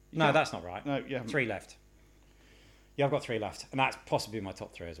 left. No, that's not right. No, you haven't. 3 left. Yeah, I've got 3 left, and that's possibly my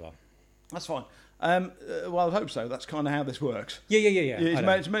top 3 as well. That's fine. Well, I hope so. That's kind of how this works. Yeah. It's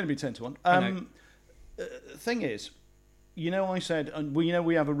meant to be 10 to 1. Thing is, I said, and we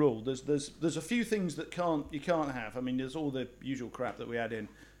have a rule. There's a few things that you can't have. I mean, there's all the usual crap that we add in,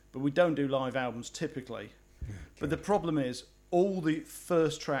 but we don't do live albums typically. But the problem is, all the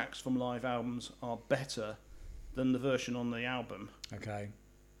first tracks from live albums are better than the version on the album. Okay.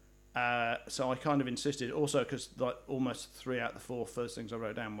 So I kind of insisted, also because like almost 3 out of the 4 first things I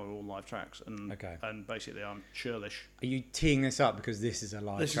wrote down were all live tracks, and basically I'm churlish. Are you teeing this up because this is a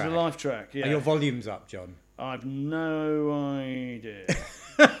live track? This is a live track, yeah. Are your volumes up, John? I've no idea.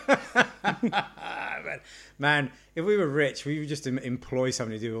 Man, if we were rich, we would just employ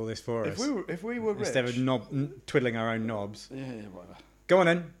somebody to do all this for us. If we were rich, instead of twiddling our own knobs. Yeah, whatever. Go on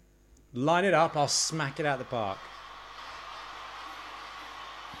then, line it up. I'll smack it out the park.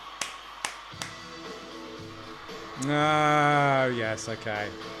 Oh, yes, okay.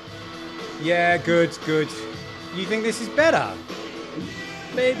 Yeah, good. You think this is better?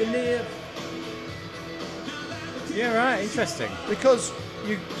 Baby live. Yeah, right, interesting. Because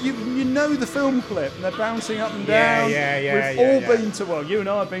you know the film clip, and they're bouncing up and down. Yeah. We've all been to, well, you and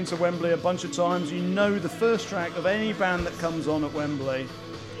I have been to Wembley a bunch of times. You know the first track of any band that comes on at Wembley.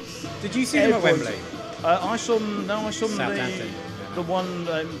 Did you see them at Wembley? I saw them Southampton. the one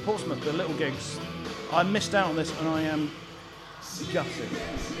in Portsmouth, the little gigs. I missed out on this, and I am gutted.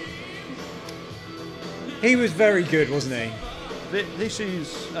 He was very good, wasn't he? This is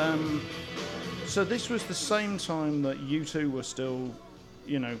so. This was the same time that U2 were still,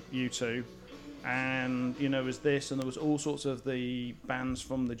 U2, and as this, and there was all sorts of the bands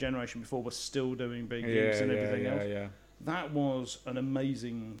from the generation before were still doing big gigs and everything else. Yeah. That was an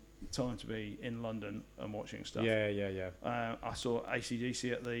amazing time to be in London and watching stuff. Yeah. I saw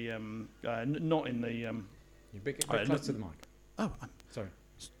AC/DC at the not in the. You're a bit close to the mic. Oh,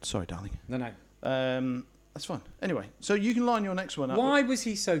 sorry, darling. No. That's fine. Anyway, so you can line your next one up. Why was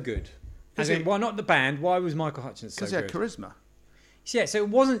he so good? Why not the band? Why was Michael Hutchence so good? Because he had charisma. Yeah, so it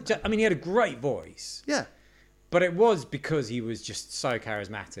wasn't just, he had a great voice. Yeah. But it was because he was just so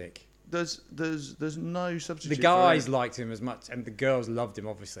charismatic. There's no substitute. The guys liked him as much, and the girls loved him,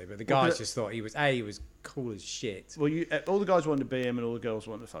 obviously. But the guys just thought he was cool as shit. Well, all the guys wanted to be him, and all the girls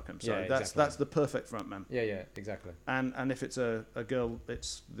wanted to fuck him. So that's the perfect front man. Yeah, exactly. And if it's a girl,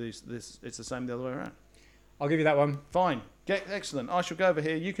 it's it's the same the other way around. I'll give you that one. Fine. Excellent. I shall go over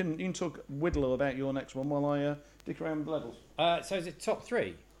here. You can talk whittle about your next one while I dick around with levels. So is it top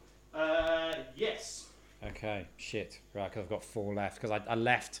 3? Yes. Okay. Shit. Right, because I've got 4 left. Because I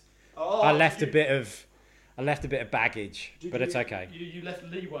left. Oh, I left a bit of baggage, but it's okay. You left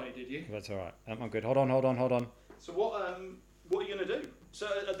leeway, did you? That's all right. I'm good. Hold on. So what are you going to do? So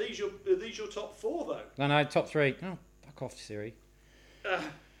are these your top 4 though? No, top 3. Oh, fuck off, Siri.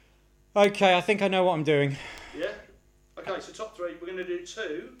 Okay, I think I know what I'm doing. Yeah. Okay, so top 3. We're going to do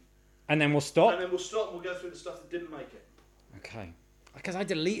 2. And then we'll stop. And we'll go through the stuff that didn't make it. Okay. Because I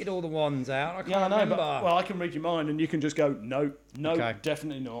deleted all the ones out. I can't I know, remember. Well, I can read your mind, and you can just go no, okay.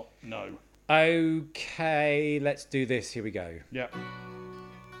 Definitely not, no. Okay, let's do this. Here we go. Yeah.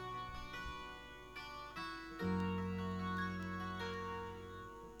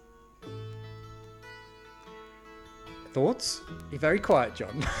 Thoughts? You're very quiet,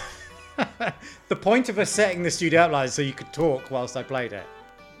 John. The point of us setting the studio up is so you could talk whilst I played it.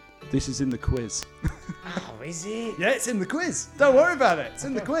 This is in the quiz. Oh, is it? Yeah, it's in the quiz. Don't worry about it. It's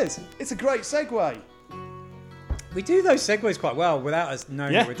in the quiz. It's a great segue. We do those segues quite well without us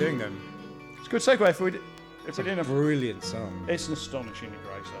knowing that we're doing them. It's a good segue if we didn't have. Brilliant song. It's an astonishingly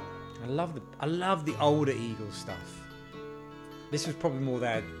great song. I love the older Eagles stuff. This was probably more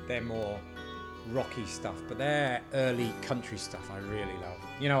their more rocky stuff, but their early country stuff I really love.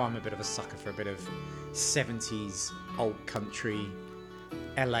 I'm a bit of a sucker for a bit of 70s old country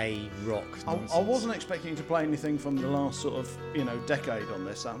LA rock nonsense. I wasn't expecting to play anything from the last sort of decade on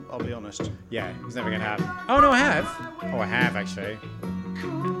this. I'll be honest. Yeah, it was never going to happen. Oh no, I have. Oh, I have actually.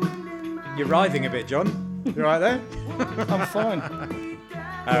 You're writhing a bit, John. You right there? I'm fine.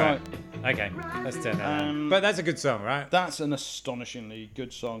 All right. Okay, let's turn that on. But that's a good song, right? That's an astonishingly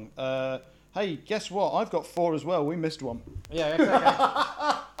good song. Hey, guess what? I've got 4 as well. We missed one. Yeah,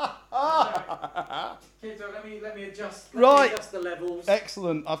 okay. Kids, let me adjust. Right. Adjust the levels.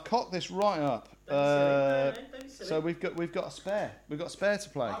 Excellent. I've cocked this right up. Don't be silly. So we've got a spare. We've got a spare to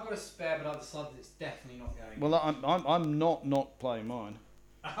play. I've got a spare, but I've decided it's definitely not going. Well, I'm not playing mine.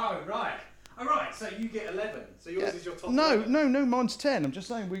 Oh right. All right. So you get 11. So yours is your top. No, 11. no, mine's 10. I'm just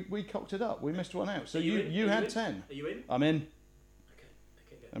saying we cocked it up. We missed one out. So you had 10. Are you in? I'm in. Okay,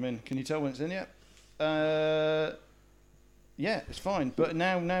 good. I'm in. Can you tell when it's in yet? Yeah, it's fine. But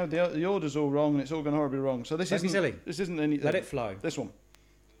now the order's all wrong and it's all gone horribly wrong. So this isn't silly. This isn't any. Let it flow. This one.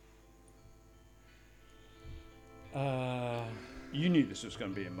 Uh. You knew this was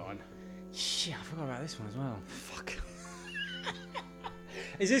going to be in mine. Shit, I forgot about this one as well. Fuck.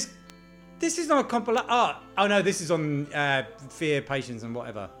 Is this This is not a compilation. Oh no, this is on Fear, Patience, and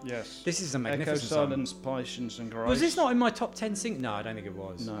whatever. Yes. This is a Echo, magnificent song. Silence, Patience, and Grace. Was this not in my top 10 sing? No, I don't think it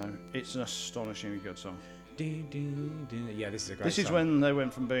was. No, it's an astonishingly good song. Yeah, this is a great This song. is when they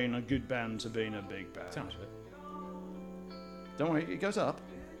went from being a good band to being a big band. Sounds good. Don't worry, it goes up.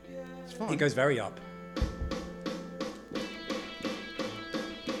 It's fine. It goes very up.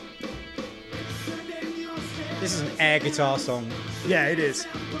 This is an air guitar song. Yeah, it is.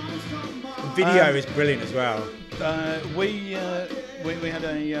 The video is brilliant as well. We had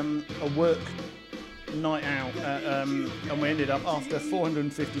a work night out, and we ended up, after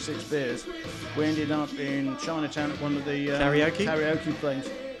 456 beers, we ended up in Chinatown at one of the karaoke things.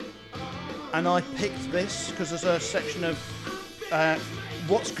 And I picked this because there's a section of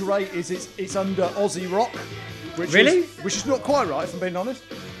what's great is it's under Aussie rock, which is not quite right, if I'm being honest.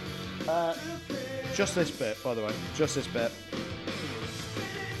 Just this bit, by the way, just this bit.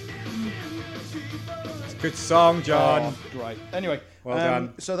 Good song, John. Oh, great. Anyway, well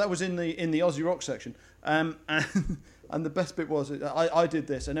done. So that was in the Aussie rock section, and the best bit was I did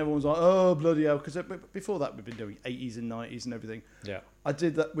this, and everyone was like, "Oh bloody hell!" Because before that we've been doing 80s and 90s and everything. Yeah. I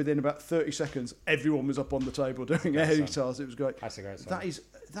did that within about 30 seconds. Everyone was up on the table doing air guitars. It was great. That's a great song.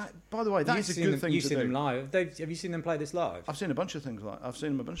 By the way, that is a good thing to do. You've seen them live. Have you seen them play this live? I've seen a bunch of things live. I've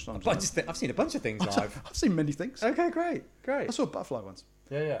seen them a bunch of times. I've seen a bunch of things live. I've seen many things. Okay, great. I saw Butterfly once.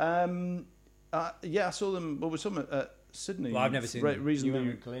 Yeah. Yeah, I saw them. Well, we saw them at Sydney. Well, I've never seen them. Reasonably. You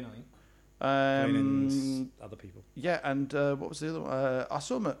went with Colleen, I think. Colleen and other people. Yeah, and what was the other one? I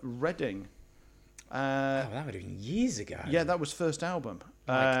saw them at Reading. That would have been years ago. Yeah, that was first album.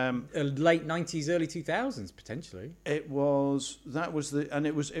 Late 90s, early 2000s, potentially. It was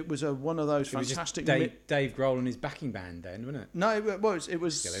one of those fantastic. Dave Grohl and his backing band, then, wasn't it? No, it was it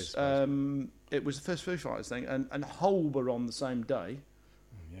was the first Foo Fighters thing, and Hole were on the same day.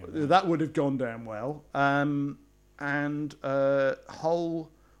 Yeah, right. That would have gone down well. And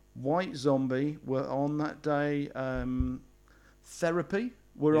Hole, White Zombie were on that day. Therapy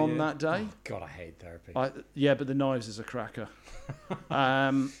were on that day. Oh, God, I hate Therapy. Yeah, but the Knives is a cracker.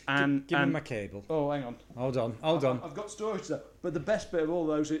 And give me my cable. Oh, hang on. Hold on. I've got stories there. But the best bit of all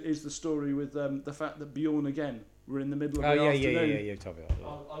those is the story with the fact that Bjorn again were in the middle of the afternoon. Yeah, told me that.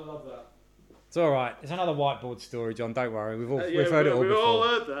 I love that. It's all right. It's another whiteboard story, John. Don't worry. We've heard it all before. We've all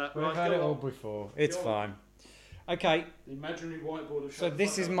heard that. We've heard it all before. It's fine. Okay. The imaginary whiteboard of So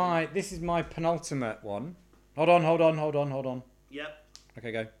this is my penultimate one. Hold on. Yep.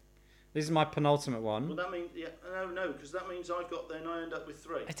 Okay, go. This is my penultimate one. Well, that means no, because that means I've got then I end up with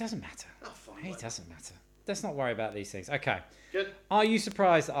 3. It doesn't matter. Oh, fine. It doesn't matter. Let's not worry about these things. Okay. Good. Are you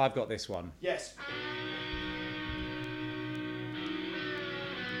surprised that I've got this one? Yes.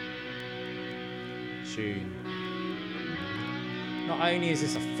 Tune. Not only is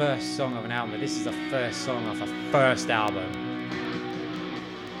this the first song of an album, but this is the first song of a first album.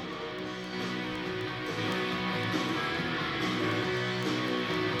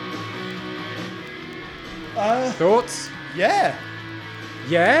 Thoughts? Yeah.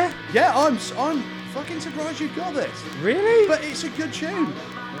 Yeah? Yeah, I'm fucking surprised you got this. Really? But it's a good tune.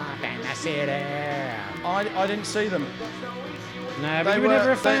 I didn't see them. No, but you were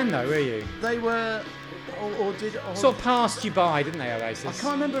never a fan though, were you? They were, or did... Or, sort of passed you by, didn't they, Oasis? I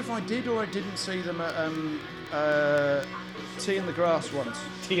can't remember if I did or I didn't see them at Tea in the Grass once.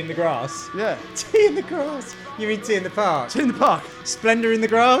 Tea in the Grass? Yeah. Tea in the Grass? You mean Tea in the Park? Tea in the Park. Splendour in the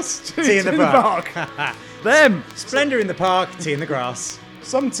Grass? Tea in the Park. Them. Splendour in the Park, Tea in the Grass.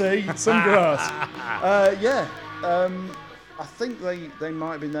 Some tea, some grass. Yeah. I think they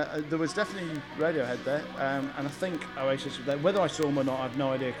might have been there. There was definitely Radiohead there, and I think Oasis were there. Whether I saw them or not, I have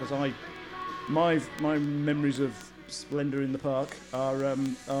no idea, because my memories of Splendour in the Park are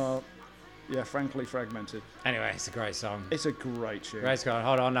frankly fragmented. Anyway, it's a great song. It's a great tune. Great song.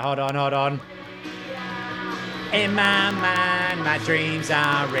 Hold on. In my mind, my dreams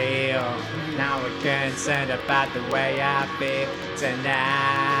are real. Now we're concerned about the way I feel tonight.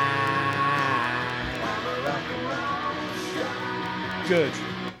 Good.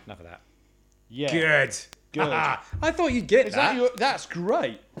 Enough of that. Yeah. Good. I thought you'd get that. That's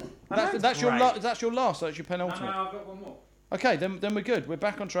great. That's your last. That's your penultimate. No, I've got one more. Okay, then we're good. We're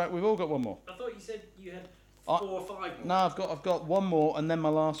back on track. We've all got one more. I thought you said you had 4 or 5 more. No, I've got one more, and then my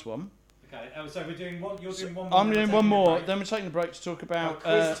last one. Okay, so we're doing one. You're doing one more. I'm doing one more. Then we're taking a break to talk about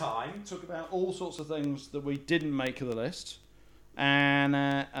quiz time. Talk about all sorts of things that we didn't make of the list, and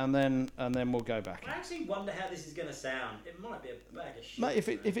then we'll go back. I actually wonder how this is going to sound. It might be a bag of shit. Mate,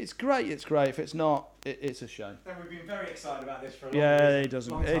 if it's great, it's great. If it's not, it's a shame. And we've been very excited about this for a long Yeah, reason. it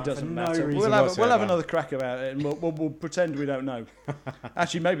doesn't Long time, it doesn't for no matter. reason We'll have whatsoever. another crack about it, and we'll pretend we don't know.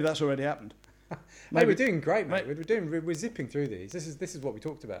 Actually, maybe that's already happened. Mate, we're doing great, mate. We're zipping through these. This is what we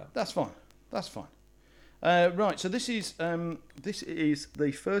talked about. That's fine. That's fine. Right, so this is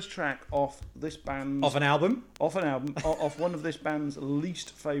the first track off this band's Off an album. off one of this band's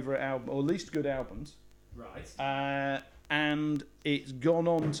least favourite album or least good albums. Right. And it's gone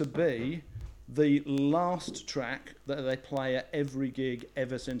on to be the last track that they play at every gig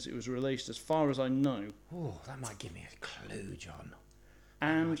ever since it was released, as far as I know. Oh, that might give me a clue, John.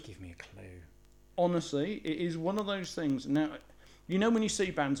 And That might give me a clue. honestly, it is one of those things. Now, you know when you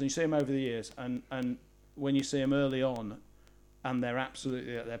see bands and you see them over the years, and when you see them early on, and they're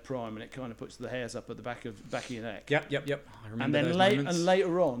absolutely at their prime, and it kind of puts the hairs up at the back of your neck. Yep. I remember And then those moments.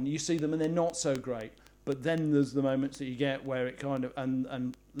 later on, you see them and they're not so great. But then there's the moments that you get where it kind of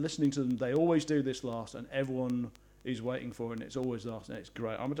and listening to them, they always do this last, and everyone is waiting for it, and it's always last, and it's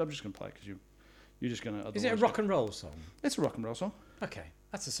great. I'm just going to play it because you're just going to. Is it a rock and roll song? It's a rock and roll song. Okay,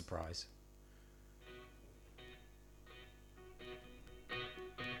 that's a surprise.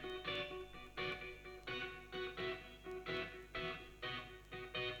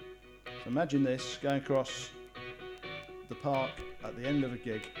 So imagine this going across the park at the end of a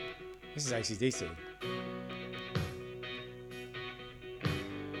gig. This is AC/DC.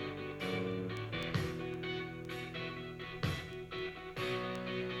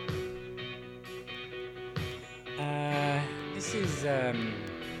 This is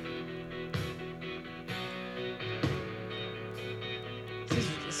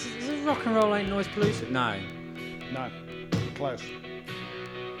Is it rock and roll ain't noise pollution? No. No, close.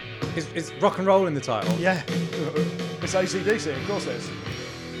 Is rock and roll in the title? Yeah, it's AC/DC, of course it is.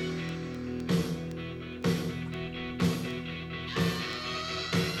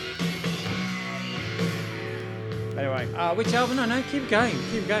 Anyway, Which album? No, keep going.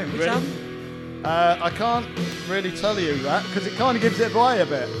 Which Ready? album? I can't really tell you that because it kind of gives it away a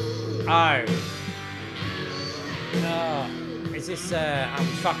bit. Oh. No. Is this,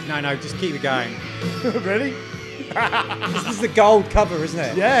 fuck, no, just keep it going. Really? This is the gold cover, isn't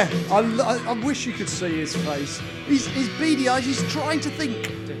it? Yeah. I wish you could see his face. His beady eyes. He's trying to think.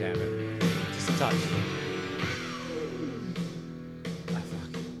 Don't have it. Just a touch.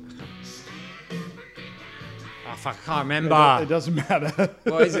 Oh, fuck, I can't remember. It doesn't matter.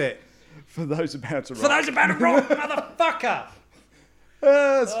 What is it? For those about to rock. For those about to rock, motherfucker!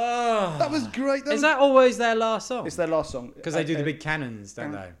 Yes. Oh. That was great. Is that always their last song? It's their last song. Because they do the big cannons,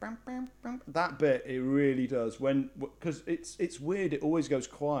 don't they? That bit, it really does. Because it's weird. It always goes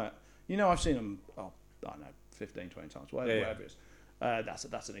quiet. You know, I've seen them. Oh, I don't know, 15, 20 times, whatever it is.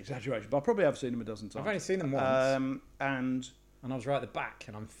 That's an exaggeration, but I probably have seen them a dozen times. I've only seen them once. And I was right at the back,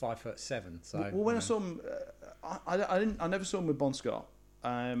 and I'm 5'7". So well, when I saw them, I never saw them with Bon Scott.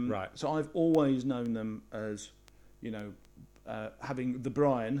 Right. So I've always known them as, having the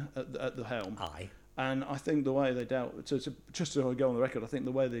Brian at the helm. Aye. And I think the way they dealt, just to go on the record, I think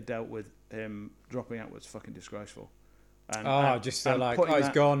the way they dealt with him dropping out was fucking disgraceful. And he's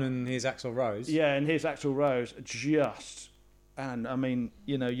that, gone, and here's Axl Rose. Yeah, and here's Axl Rose. And I mean,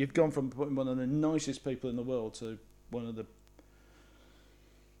 you've gone from putting one of the nicest people in the world to one of the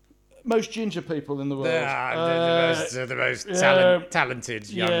most ginger people in the world. The most talented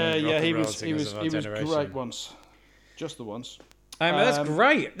young rock and roll singers of our generation. Great once, just the once. That's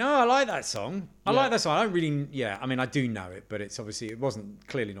great. No, I like that song. I like that song. I don't really. Yeah, I mean, I do know it, but it wasn't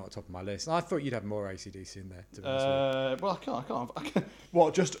clearly not top of my list. I thought you'd have more AC/DC in there. To be honest well, I can't.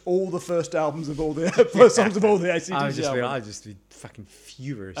 What? Just all the first albums of all the first songs of all the AC/DC albums. I'd just be fucking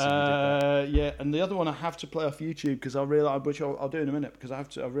furious. If you did that. Yeah, and the other one I have to play off YouTube because I realised, which I'll do in a minute, because I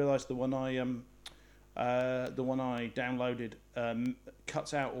realised the one I downloaded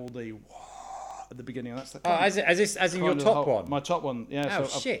cuts out all the at the beginning. That's the as in your top one. My top one, yeah. Oh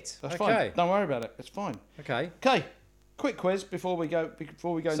so shit! That's okay. fine. Don't worry about it. It's fine. Okay. Okay. Quick quiz before we go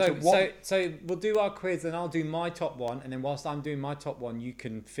into what. So we'll do our quiz, and I'll do my top one, and then whilst I'm doing my top one, you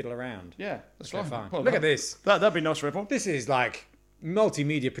can fiddle around. Yeah, that's okay, fine. Well, look at this. That'd be nice for everyone. This is like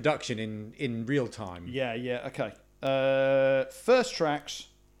multimedia production in real time. Yeah. Okay. First tracks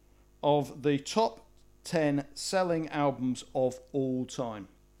of the top 10 selling albums of all time.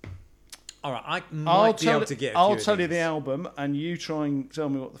 All right, I might be able to get. I'll tell you the album, and you try and tell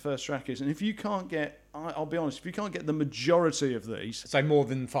me what the first track is. And if you can't get, I'll be honest, if you can't get the majority of these, so more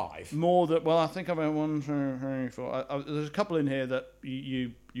than 5. Well, I think I've had 1, 2, 3, 4. There's a couple in here that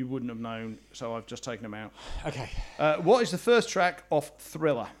you wouldn't have known, so I've just taken them out. Okay. What is the first track off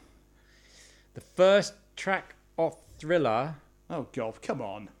Thriller? The first track off Thriller. Oh God, come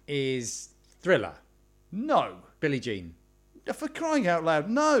on. Is Thriller. No. Billie Jean. For crying out loud,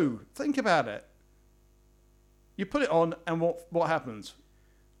 no. Think about it. You put it on, and what happens?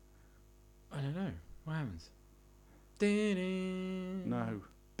 I don't know. What happens? No.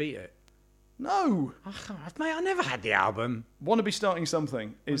 Beat it. No. Oh, mate, I never had the album. Wanna Be Starting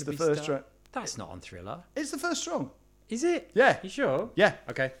Something is the first track. That's not on Thriller. It's the first song. Is it? Yeah. You sure? Yeah.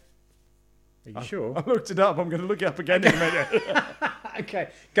 Okay. Are you sure? I looked it up. I'm going to look it up again in a minute. Okay,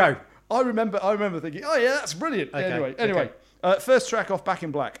 go. I remember thinking, oh yeah, that's brilliant. Okay, Anyway. First track off Back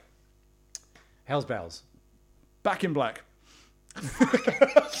in Black. Hell's Bells. Back in Black.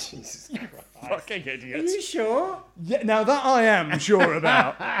 Jesus Christ. Fucking Are idiots. you sure? Yeah, now that I am sure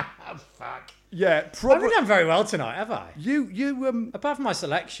about. Fuck. Yeah, I probably. haven't done very well tonight, have I? You Apart from my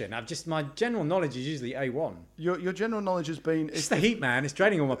selection, my general knowledge is usually A1. your general knowledge has been It's the heat, man. It's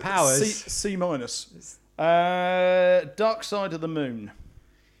draining all my powers. C minus. Dark Side of the Moon.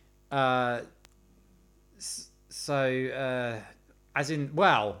 As in,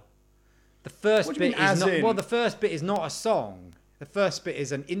 well, the first What do you bit mean, is as not. in? Well, the first bit is not a song. The first bit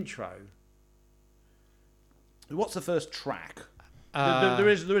is an intro. What's the first track? Uh, there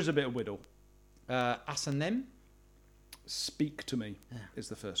is a bit of whittle. Us and Them. Speak to Me is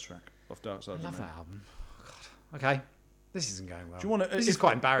the first track of Dark Side I of the love Moon. that album. Oh, God. Okay, this isn't going well. Do you want to? This is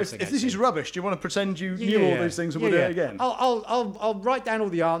quite embarrassing. If this is actually. rubbish, do you want to pretend you knew all these things and we'll do it again? I'll write down all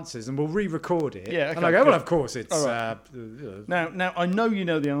the answers and we'll re-record it. Yeah, okay, and I go, good. well, of course it's. All right. Now I know you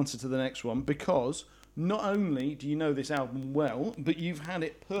know the answer to the next one because not only do you know this album well, but you've had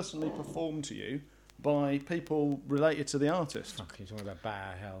it personally performed to you by people related to the artist. Fuck, you're talking about Bat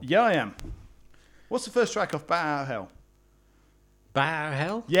Out of Hell. Yeah, I am. What's the first track off Bat Out of Hell? Bat Out of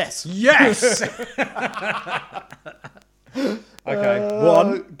Hell? Yes. Yes. Okay.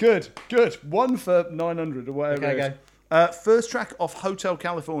 One. Good. 1 for 900 or whatever Okay, it is. First track off Hotel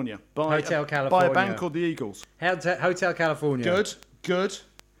California by Hotel by a California. band called the Eagles. Hotel California. Good.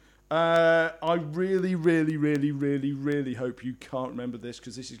 I really, really, really, really, really hope you can't remember this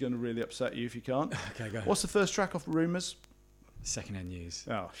because this is going to really upset you if you can't. Okay, go. What's the first track off Rumours? Secondhand news.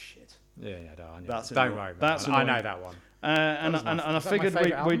 Oh shit. Yeah, I know. That's Don't annoying. worry about That's that. I annoying. know that one. And was my- I was that my figured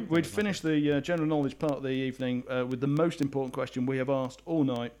favourite album? we'd finish the general knowledge part of the evening with the most important question we have asked all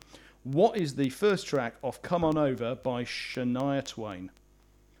night. What is the first track off Come On Over by Shania Twain,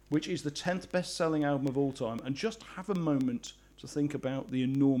 which is the 10th best-selling album of all time? And just have a moment to think about the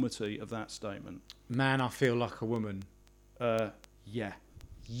enormity of that statement. Man, I Feel Like a Woman. Yeah.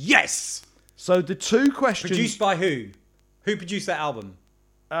 Yes! So the two questions... Produced by who? Who produced that album?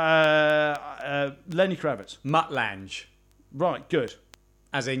 Lenny Kravitz. Mutt Lange. Right, good.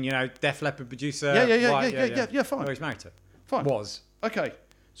 As in, Def Leppard producer. Yeah, fine. Oh, he's married to her. Fine. Was. Okay,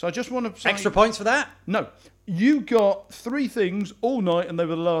 so I just want to say... Extra points for that? No. You got 3 things all night, and they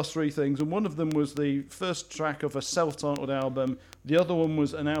were the last 3 things, and one of them was the first track of a self-titled album. The other one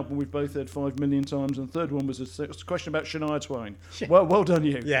was an album we've both heard 5 million times, and the third one was a question about Shania Twain. Well done,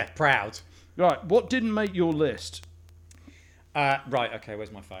 you. Yeah, proud. Right, what didn't make your list? Right, okay,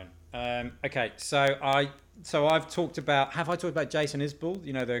 where's my phone? Okay, so I've talked about... Have I talked about Jason Isbell?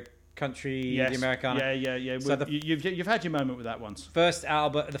 The country, the Americana? Yeah. So You've had your moment with that once. First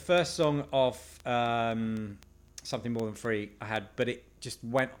album, the first song of Something More Than Free I had, but it just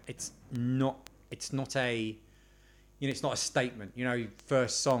went. It's not a statement.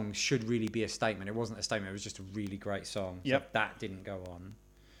 First song should really be a statement. It wasn't a statement. It was just a really great song. Yep. So that didn't go on.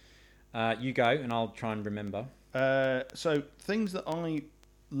 You go, and I'll try and remember. So things that I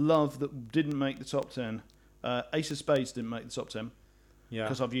love that didn't make the top 10. Ace of Spades didn't make the top 10. Yeah.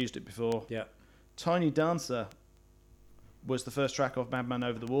 Because I've used it before. Yeah. Tiny Dancer was the first track off Madman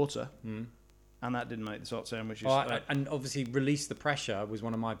Over the Water, Mm. and that didn't make the top 10, which is... And obviously, Release the Pressure was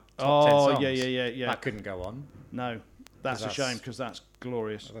one of my top 10 songs. Yeah. That couldn't go on. No, that's a shame, because that's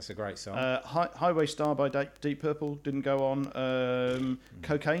glorious. That's a great song. Highway Star by Deep Purple didn't go on.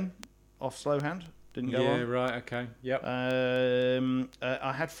 Cocaine off Slow Hand didn't go on. Yeah, right, okay. Yep.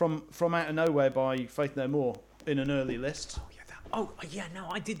 I had From Out of Nowhere by Faith No More in an early list.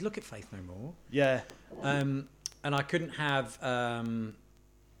 I did look at Faith No More. Yeah. And I couldn't have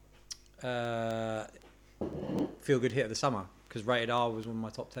Feel Good Hit of the Summer because Rated R was one of my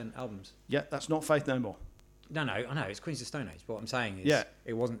top 10 albums. Yeah, that's not Faith No More. No, I know it's Queens of Stone Age. But what I'm saying is, Yeah.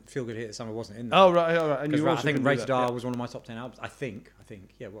 it wasn't Feel Good Here This Summer wasn't in there. Oh right. And you I also think can do Rated that, R yeah. was one of my top 10 albums. I think,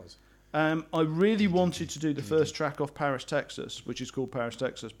 yeah, it was. I really wanted to do the first track off Paris, Texas, which is called Paris,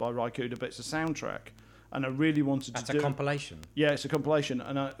 Texas by Ry Cooder, but it's a soundtrack, and I really wanted That's to a do. compilation. Yeah, it's a compilation,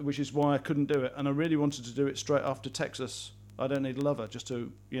 which is why I couldn't do it, and I really wanted to do it straight after Texas. I Don't Need a Lover, just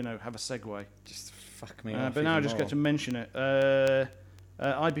to have a segue. Just fuck me off. But now I just more. get to mention it.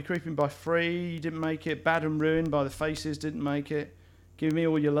 I'd Be Creeping by Free didn't make it. Bad and Ruined by The Faces didn't make it. Give Me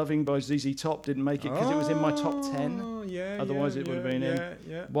All Your Loving by ZZ Top didn't make it because it was in my top 10. Yeah, Otherwise it would have been in.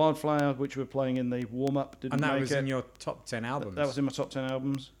 Yeah. Wildflower, which we're playing in the warm-up, didn't And that make was it. in your top 10 albums. That was in my top 10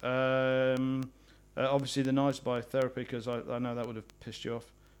 albums. Obviously The Knives by Therapy, because I know that would have pissed you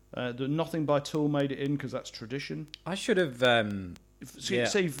off. The Nothing by Tool made it in because that's tradition. I should have.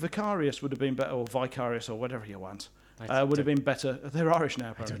 See, Vicarious would have been better, or Vicarious, or whatever you want. Would have been better. They're Irish now, I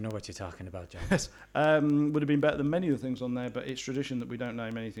apparently. don't know what you're talking about, John. Yes. Would have been better than many of the things on there, but it's tradition that we don't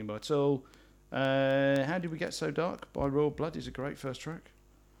name anything by Tool. How Did We Get So Dark by Royal Blood is a great first track.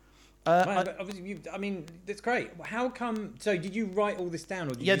 But obviously, I mean, that's great. How come? So, did you write all this down,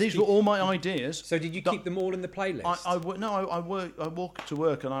 or did you These were all my ideas. So, did you keep them all in the playlist? I walk to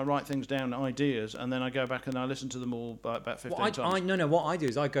work and I write things down, ideas, and then I go back and I listen to them all about 15 times. What I do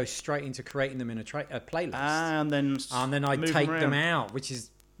is I go straight into creating them in a playlist, and then I move take them around. out, which is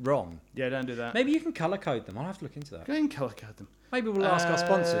wrong. Yeah, don't do that. Maybe you can color code them. I'll have to look into that. Go and colour code them. Maybe we'll ask our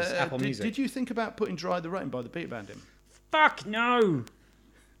sponsors, Apple Music. Did you think about putting Dry the Rain by the Beat Band in? Fuck no.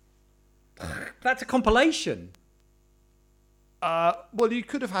 That's a compilation. Well, you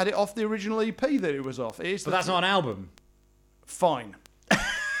could have had it off the original EP that it was off. But that's not an album. Fine.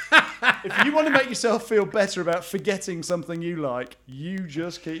 If you want to make yourself feel better about forgetting something you like, you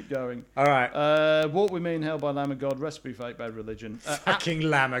just keep going. All right. Walk With Me in Hell by Lamb of God, Recipe for Fake Bad Religion. Fucking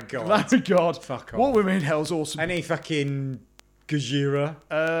Lamb of God. Lamb of God. Fuck off. Walk With Me in Hell's awesome. Any fucking Gajira.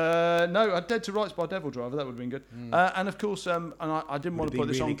 No, Dead to Rights by Devil Driver, that would have been good. And of course, and I didn't want to put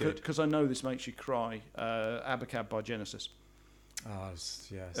this really on good. because I know this makes you cry. Abacab by Genesis. Oh, yes.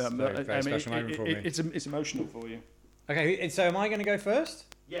 Very special moment for me. It's emotional for you. Okay, so am I going to go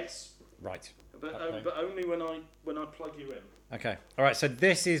first? Yes. Right. But only when I plug you in. Okay. All right, so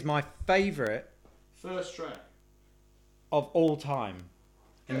this is my favourite First track. of all time.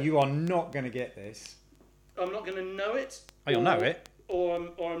 And you are not going to get this. I'm not going to know it. Oh, you'll know it. Or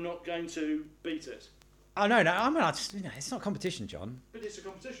I'm not going to beat it. Oh, no, I mean, it's not competition, John. But it's a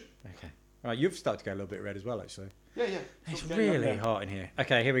competition. Okay. All right, you've started to go a little bit red as well, actually. Yeah. It's really hot in here.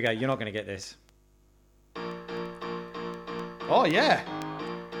 Okay, here we go. You're not going to get this. Oh, yeah.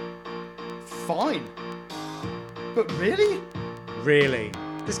 Fine. But really? Really?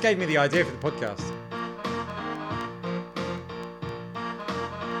 This gave me the idea for the podcast.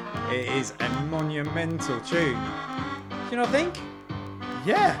 It is a monumental tune. Do you not think?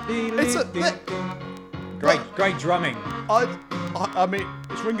 Yeah. Great drumming. I mean,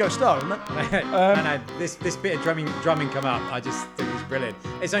 it's Ringo Starr, isn't it? No, this bit of drumming come up. I just think it's brilliant.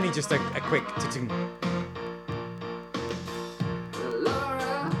 It's only just a quick.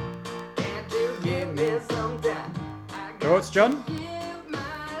 Thoughts, John?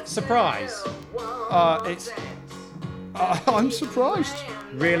 Surprise. I'm surprised.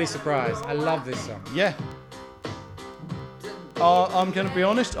 Really surprised. I love this song. Yeah. I'm going to be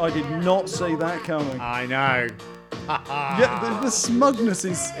honest, I did not see that coming. I know. Yeah, the smugness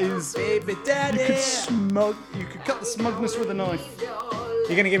is Baby daddy. you could cut the smugness with a knife.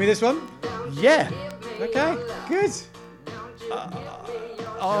 You gonna give me this one? Yeah. Okay, good.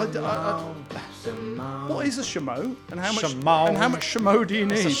 What is a chameau? And how much Chameau. And how much chameau do you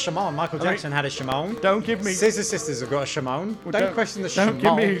It's a need? Shimon. Michael Jackson had a Shimon. Don't give me Scissor Sisters have got a Shimon. Don't question the Don't Shimon.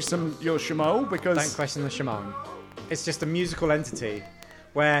 give me your chameau because Don't question the Shimon. It's just a musical entity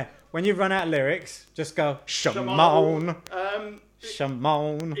where when you run out of lyrics, just go Shimon.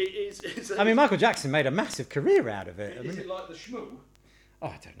 Shimon. I mean, Michael Jackson made a massive career out of it. Is it like the shmoo? Oh,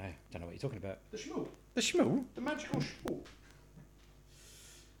 I don't know. Don't know what you're talking about. The shmoo. The Shmoo? The magical shmoo.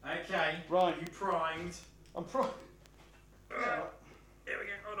 Okay. Right. You primed. I'm pro. Here we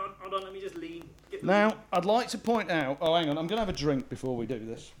go. Hold on. Let me just lean. Now, I'd like to point out. Oh, hang on. I'm going to have a drink before we do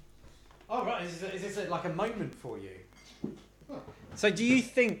this. Oh, right. Is this like a moment for you? So do you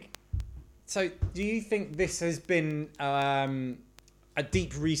think this has been a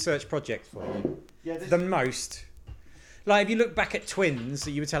deep research project for you? Yeah. The most? Like, if you look back at Twins,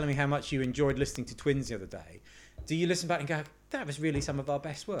 you were telling me how much you enjoyed listening to Twins the other day. Do you listen back and go, that was really some of our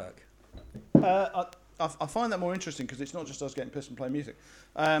best work? I find that more interesting because it's not just us getting pissed and playing music.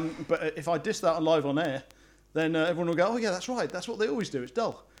 But if I diss that live on air, then everyone will go, oh yeah, that's right. That's what they always do. It's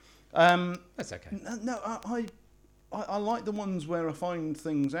dull. That's okay. No, I like the ones where I find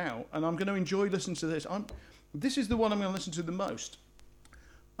things out, and I'm going to enjoy listening to this. This is the one I'm going to listen to the most.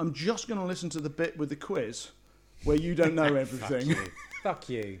 I'm just going to listen to the bit with the quiz where you don't know everything. Fuck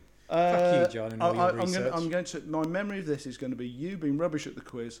you. Fuck you, John, and all your research. I'm going to. My memory of this is going to be you being rubbish at the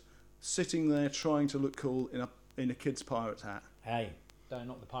quiz, sitting there trying to look cool in a kid's pirate's hat. Hey, don't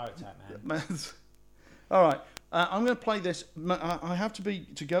knock the pirate's hat, man. All right, I'm going to play this. I have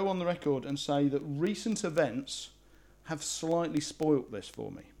to go on the record and say that recent events have slightly spoilt this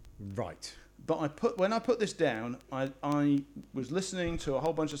for me. Right. But when I put this down, I was listening to a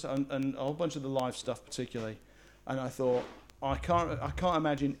whole bunch of stuff, and a whole bunch of the live stuff particularly, and I thought I can't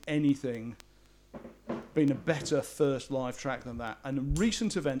imagine anything being a better first live track than that. And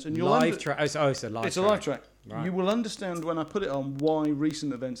recent events, and live track. It's a live track. It's a live track. Right. You will understand when I put it on why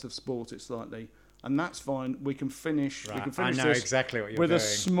recent events have spoilt it slightly, and that's fine. We can finish. Right. We can finish I know this exactly what you're with doing. a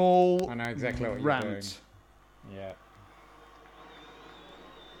small I know exactly what rant. you're doing. Yeah.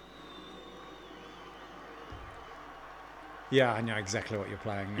 Yeah, I know exactly what you're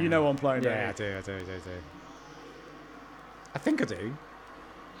playing now. You know what I'm playing, don't you? Yeah, I do. I think I do.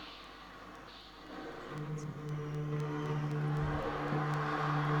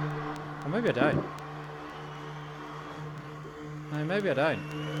 Or maybe I don't. No, maybe I don't.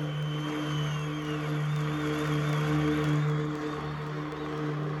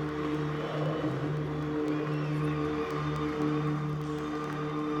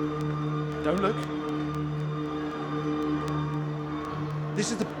 Don't look.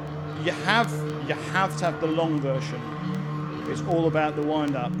 This is the you have to have the long version. It's all about the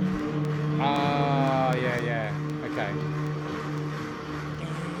wind up. Ah, yeah. Okay.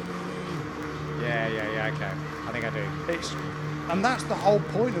 Yeah. Okay. I think I do. And that's the whole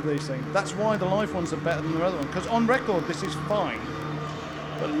point of these things. That's why the live ones are better than the other one. Because on record this is fine,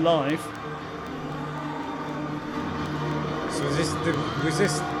 but live. So was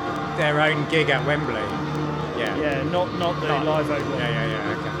this their own gig at Wembley? Yeah. Yeah, not the live aid one. Yeah.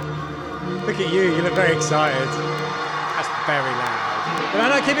 Okay. Look at you. You look very excited. That's very loud. But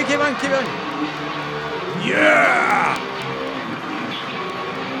no, keep on. Yeah.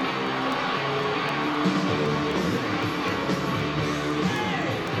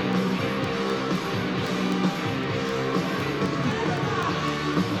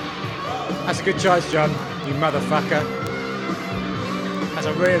 That's a good choice, John. You motherfucker. That's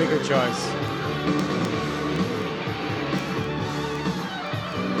a really good choice.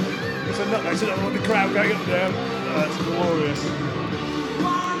 It's another one, the crowd going up and down. That's glorious.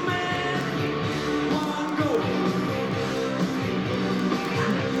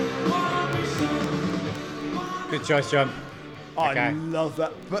 Good choice, John. I love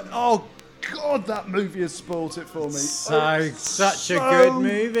that. But oh God, that movie has spoilt it for me. Such a good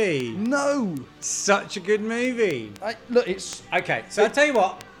movie. No. Such a good movie. Look, it's okay. So I'll tell you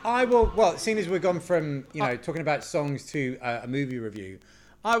what. I will. Well, seeing as we've gone from talking about songs to a movie review,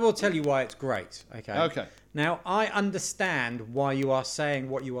 I will tell you why it's great. Okay. Okay. Now I understand why you are saying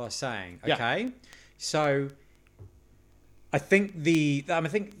what you are saying. Okay. Yeah. So I think the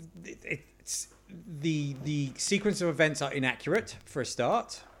sequence of events are inaccurate for a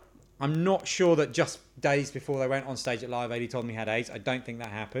start. I'm not sure that just days before they went on stage at Live Aid, he told me he had AIDS. I don't think that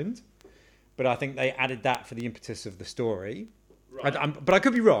happened. But I think they added that for the impetus of the story. Right. But I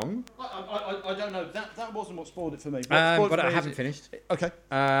could be wrong. I don't know. That wasn't what spoiled it for me. But I haven't finished. Okay.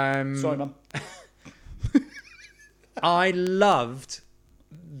 Sorry, Mum. I loved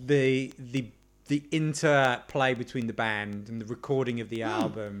the interplay between the band and the recording of the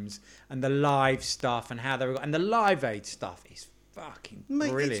albums and the live stuff and how they were, and the Live Aid stuff is fucking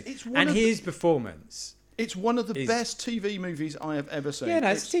brilliant. And his performance. It's one of the best TV movies I have ever seen. Yeah,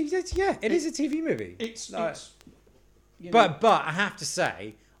 no, it is a TV movie. But I have to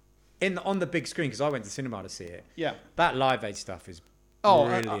say, on the big screen, because I went to cinema to see it. Yeah, that Live Aid stuff is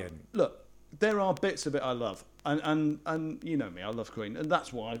brilliant. Look, there are bits of it I love, and you know me, I love Queen, and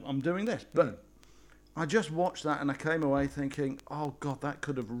that's why I'm doing this. But I just watched that and I came away thinking, oh God, that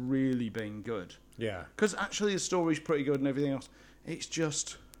could have really been good. Yeah. Because actually the story's pretty good and everything else. It's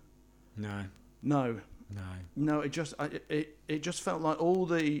just No, it just felt like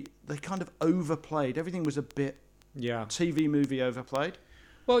they kind of overplayed. Everything was a bit TV movie overplayed.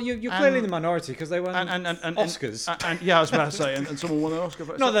 Well, you're clearly in the minority because they won Oscars. Yeah, I was about to say, and someone won an Oscar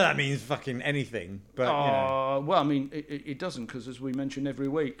for it. Not that means fucking anything, but you know. Well, I mean, it doesn't, because as we mention every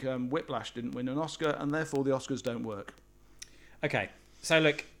week, Whiplash didn't win an Oscar, and therefore the Oscars don't work. Okay, so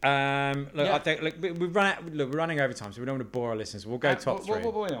look, I think we're running over time, so we don't want to bore our listeners. We'll go top three.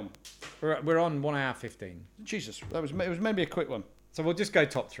 What are we on? We're on 1 hour 15. Jesus, it was maybe a quick one. So we'll just go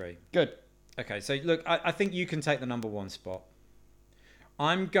top 3. Good. Okay, so look, I think you can take the number 1 spot.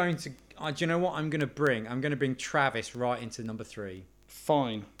 I'm going to... do you know what I'm going to bring? I'm going to bring Travis right into number 3.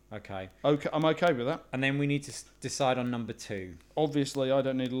 Fine. Okay. Okay, I'm okay with that. And then we need to decide on number 2. Obviously, I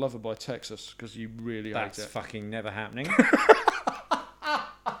Don't Need a Lover by Texas, because you really hate it. That's fucking never happening.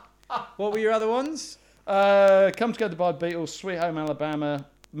 What were your other ones? Come Together by Beatles, Sweet Home Alabama,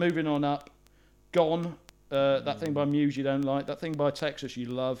 Moving On Up, Gone, that thing by Muse you don't like, that thing by Texas you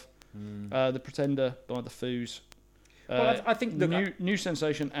love, The Pretender by The Foos. Well, I think... New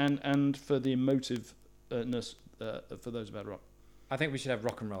Sensation and for the emotiveness for those about rock. I think we should have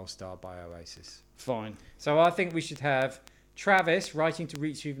Rock and Roll Star by Oasis. Fine. So I think we should have Travis, Writing to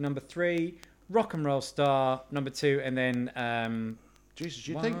Reach You, number 3, Rock and Roll Star, number 2, and then... Jesus,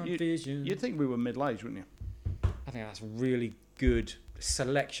 you'd think we were middle-aged, wouldn't you? I think that's a really good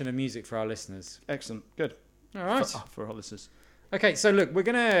selection of music for our listeners. Excellent. Good. All right. For our listeners. Okay, so look, we're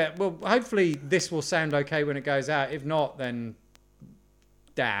going to... Well, hopefully this will sound okay when it goes out. If not, then...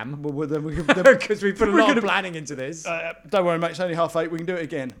 Damn. Well, then we can... Because we put a lot of planning into this. Don't worry, mate. It's only 8:30. We can do it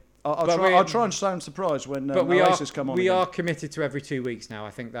again. I'll try and sound surprised when Oasis come on. We again. are committed to every 2 weeks now. I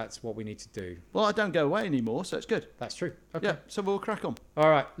think that's what we need to do. Well, I don't go away anymore, so it's good. That's true. Okay. Yeah, so we'll crack on. All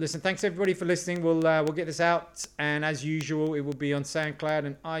right. Listen, thanks everybody for listening. We'll get this out, and as usual, it will be on SoundCloud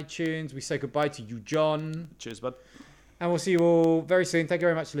and iTunes. We say goodbye to you, John. Cheers, bud. And we'll see you all very soon. Thank you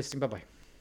very much for listening. Bye-bye.